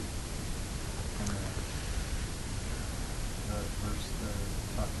 2? And the verse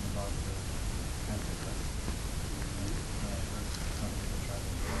talking about the Pentecost. Some people try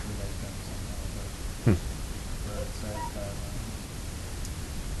to relate them somehow, but where it says that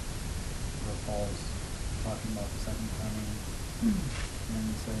where Paul's talking about the second coming, and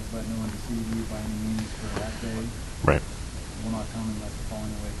it says, "Let no one deceive you by any means, for that day Right. will not come unless the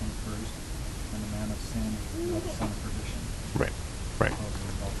falling away comes first, and the man of sin is revealed, the son of perdition." Right. Right. Supposedly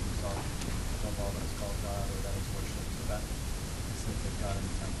exalted himself above all that is called God or that is worshipped. So that is said that God in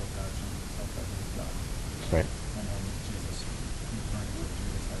the temple, God shows himself that he is God. Right. And then Jesus referring to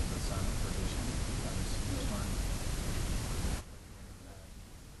Judas as the son of perdition. That is referring.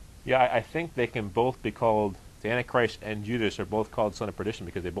 Yeah, I think they can both be called, the Antichrist and Judas are both called son of perdition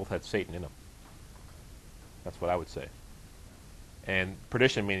because they both had Satan in them. That's what I would say. And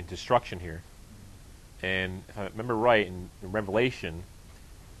perdition meaning destruction here. And if I remember right, in Revelation,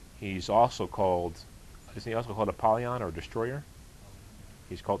 he's also called, isn't he also called Apollyon or destroyer?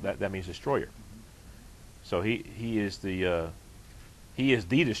 He's called that. That means destroyer. So he is the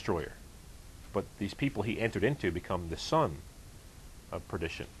destroyer. But these people he entered into become the son of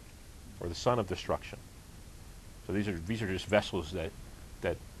perdition, or the son of destruction. So these are just vessels that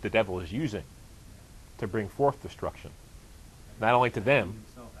the devil is using to bring forth destruction. Not only to them.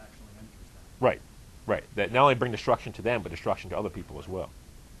 Himself actually enters that. Right. Right. That not only bring destruction to them, but destruction to other people as well.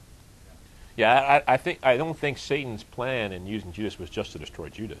 Yeah, I don't think Satan's plan in using Judas was just to destroy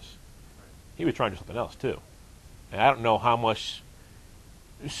Judas. He was trying to do something else too. And I don't know how much.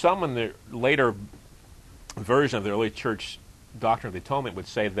 Some in the later version of the early church doctrine of the atonement would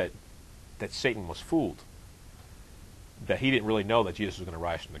say that Satan was fooled, that he didn't really know that Jesus was going to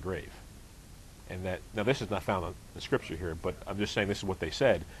rise from the grave, and that now this is not found in the scripture here, but I'm just saying this is what they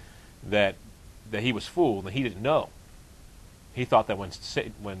said, that he was fooled and he didn't know. He thought that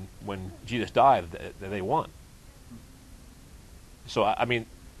when Jesus died that they won. So I mean,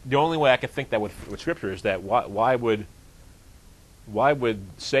 the only way I could think that with scripture is that why would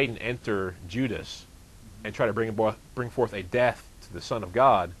Satan enter Judas and try to bring forth a death to the Son of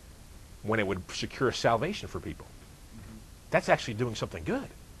God when it would secure salvation for people? That's actually doing something good.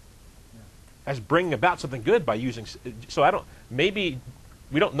 That's bringing about something good by using. So maybe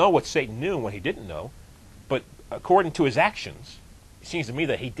we don't know what Satan knew and what he didn't know, but according to his actions, it seems to me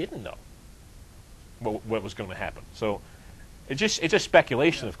that he didn't know what was going to happen. So it's just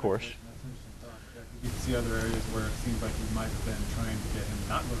speculation, of course. That's an interesting thought. You can see other areas where it seems like he might have been trying to get him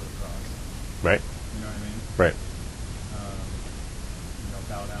not go to the cross. Right. You know what I mean? Right.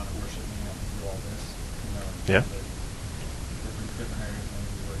 Bow down and worship me and do all this. Yeah. Different areas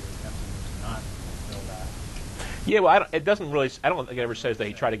maybe where you're attempting to not fulfill that. Yeah, well, I don't think it ever says that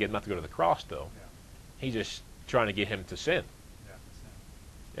he tried to get him not to go to the cross, though. Yeah. He's just trying to get him to sin.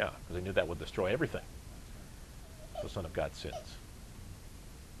 Yeah. Yeah, because he knew that would destroy everything. So the Son of God sins.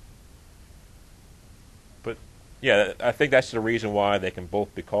 But, yeah, I think that's the reason why they can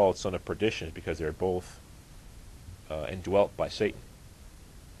both be called son of perdition, is because they're both indwelt by Satan.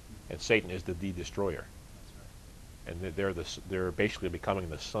 And Satan is the destroyer. And they're basically becoming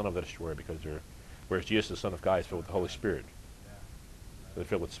the son of the destroyer, because whereas Jesus, the Son of God, is filled with the Holy Spirit. They're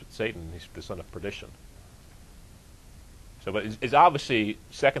filled with Satan, he's the son of perdition. So, but it's obviously,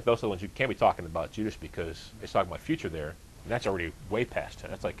 2 Thessalonians, you can't be talking about Judas because it's talking about future there, and that's already way past 10.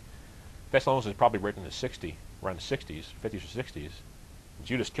 That's like, Thessalonians is probably written in around the 60s, 50s or 60s.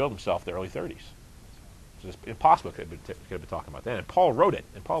 Judas killed himself in the early 30s. So it's impossible could have been talking about that. And Paul wrote it,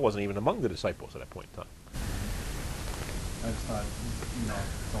 and Paul wasn't even among the disciples at that point in time. I just thought,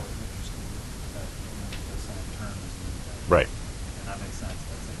 it's always interesting that the same term is used there. Right. And that makes sense.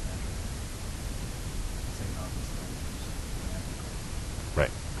 That's St. Andrew. St. Augustine is the Antichrist.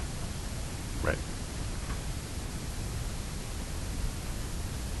 Right. Right.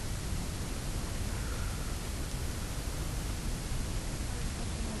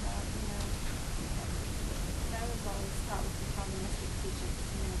 That was always thought was the problematic teaching,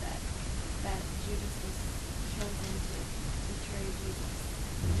 that Judas was chosen to betray Jesus,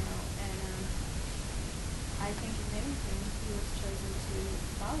 and I think if anything, he was chosen to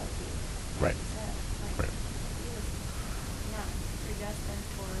follow Jesus, like Right. you said. Like, Right. he was not predestined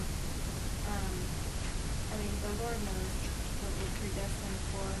for, the Lord knows what we're predestined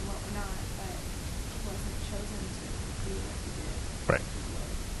for and what we're not, but he wasn't chosen to do what he did. Right. He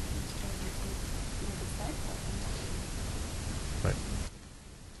was chosen to be a disciple and not be. Right.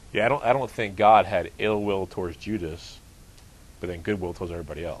 Yeah, I don't think God had ill will towards Judas, but then goodwill towards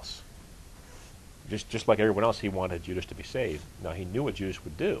everybody else. Just like everyone else, he wanted Judas to be saved. Now, he knew what Judas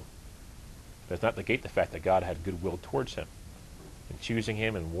would do. Does not negate the fact that God had goodwill towards him, in choosing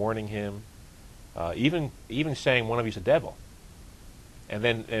him and warning him, even saying one of you's a devil. And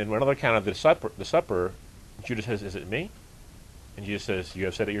then in another account of the supper, Judas says, "Is it me?" And Jesus says, "You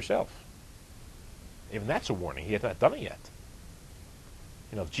have said it yourself." Even that's a warning. He had not done it yet.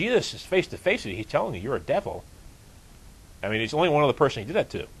 If Jesus is face to face with you, he's telling you you're a devil. It's only one other person he did that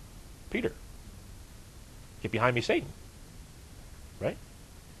to, Peter. Get behind me, Satan. Right?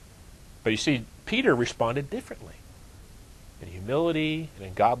 But you see, Peter responded differently. In humility and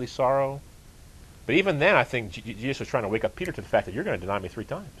in godly sorrow. But even then, I think Jesus was trying to wake up Peter to the fact that you're going to deny me 3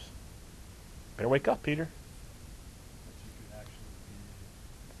 times. Better wake up, Peter. That you could actually be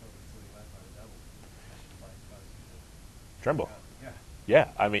so easily led by the devil. That should cause you to Tremble. Yeah.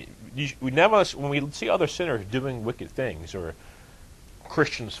 Yeah, we never, when we see other sinners doing wicked things or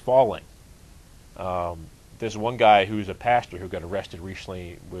Christians falling, there's one guy who's a pastor who got arrested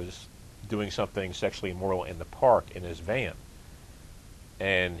recently, was doing something sexually immoral in the park in his van.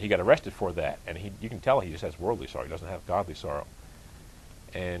 And he got arrested for that. And you can tell he just has worldly sorrow. He doesn't have godly sorrow.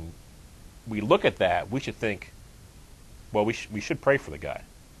 And we look at that, we should think, well, we should pray for the guy.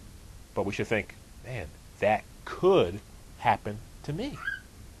 But we should think, man, that could happen to me.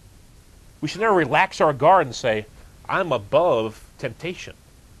 We should never relax our guard and say, I'm above temptation.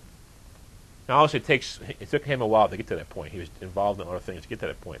 Now, obviously, it took him a while to get to that point. He was involved in other things to get to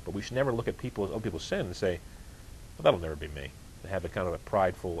that point. But we should never look at other people's sin and say, well, that'll never be me. And have a kind of a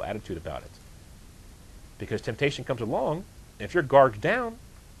prideful attitude about it. Because temptation comes along, and if your guard's down,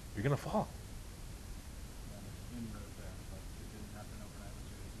 you're going to fall. Yeah, there's inroad there, but it didn't happen overnight with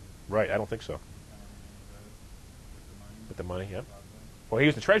Judas. Right, I don't think so. Kind of inroad With the money, yeah. probably. Well, he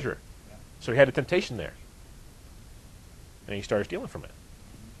was the treasurer, Yeah. so he had a temptation there. And he started stealing from it.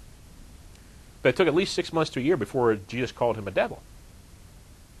 But it took at least 6 months to a year before Jesus called him a devil.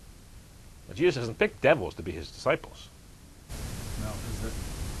 Now, Jesus doesn't pick devils to be his disciples. No, because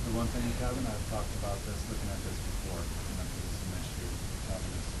the one thing, Kevin, I've talked about this, looking at this before, looking at this ministry of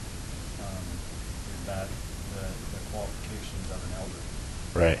Calvinists, is that the qualifications of an elder.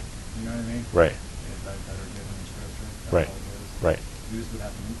 Right. You know what I mean? Right. That are given in Scripture. That's Right. all it is. Right. Jews would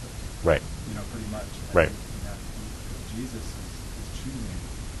have to meet those. Right. Pretty much. Right. Jesus is choosing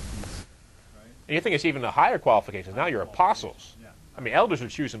these, right? And you think it's even the higher qualifications. Now you're apostles. Yeah. Elders are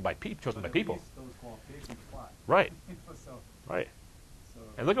chosen by chosen by But at people. least those qualifications apply. Right. So, Right. so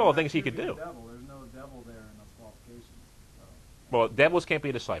And look at all the things he could do. There's no devil there in those qualifications. So. Well, devils can't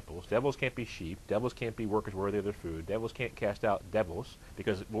be disciples. Devils can't be sheep. Devils can't be workers worthy of their food. Devils can't cast out devils,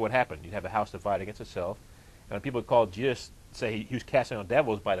 because what would happen? You'd have a house divided against itself. And when people called Jesus, say he was casting out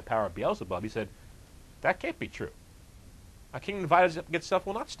devils by the power of Beelzebub, he said, that can't be true. A kingdom divided against itself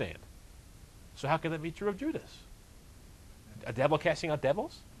will not stand. So how can that be true of Judas? A devil casting out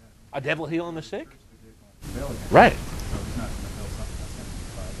devils? A devil healing the sick? Right. So he's not going to build something that's going to be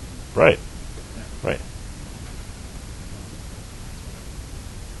divided. Right. Yeah. Right.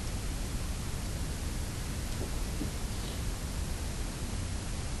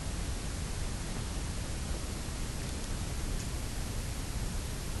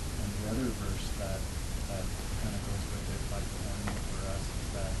 And the other verse that kind of goes with it, like the warning for us, is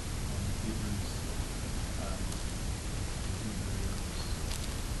that when Hebrews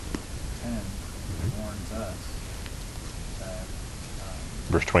 10 warns us that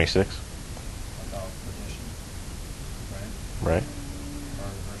Verse 26. about perdition, right? Right. Or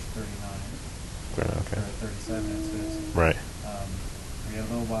verse 39, Okay. or 37, it says, Right. Yet a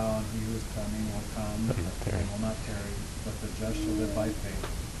little while, and he who is coming will come, and will not tarry, but the just shall live by faith.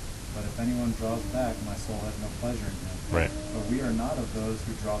 But if anyone draws back, my soul has no pleasure in him. Right. But we are not of those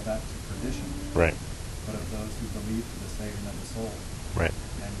who draw back to perdition, Right. but of those who believe to the saving of the soul. Right.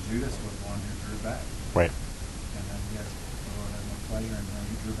 And Judas was one who drew back. Right. And then, yes, the Lord had no pleasure in him.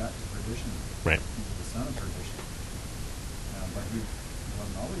 He drew back to perdition. Right. He was the son of perdition. But he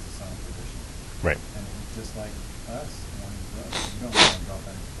wasn't always the son of perdition. Right. And just like us, when you don't want to drop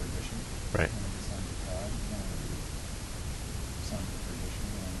into perdition. Right. When you're the sons of God, you don't want to be sons of perdition.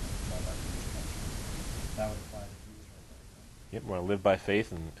 You want to draw back to destruction. That would apply to Jesus right there. Yep. We want to live by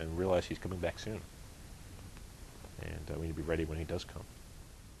faith and realize he's coming back soon. And we need to be ready when he does come.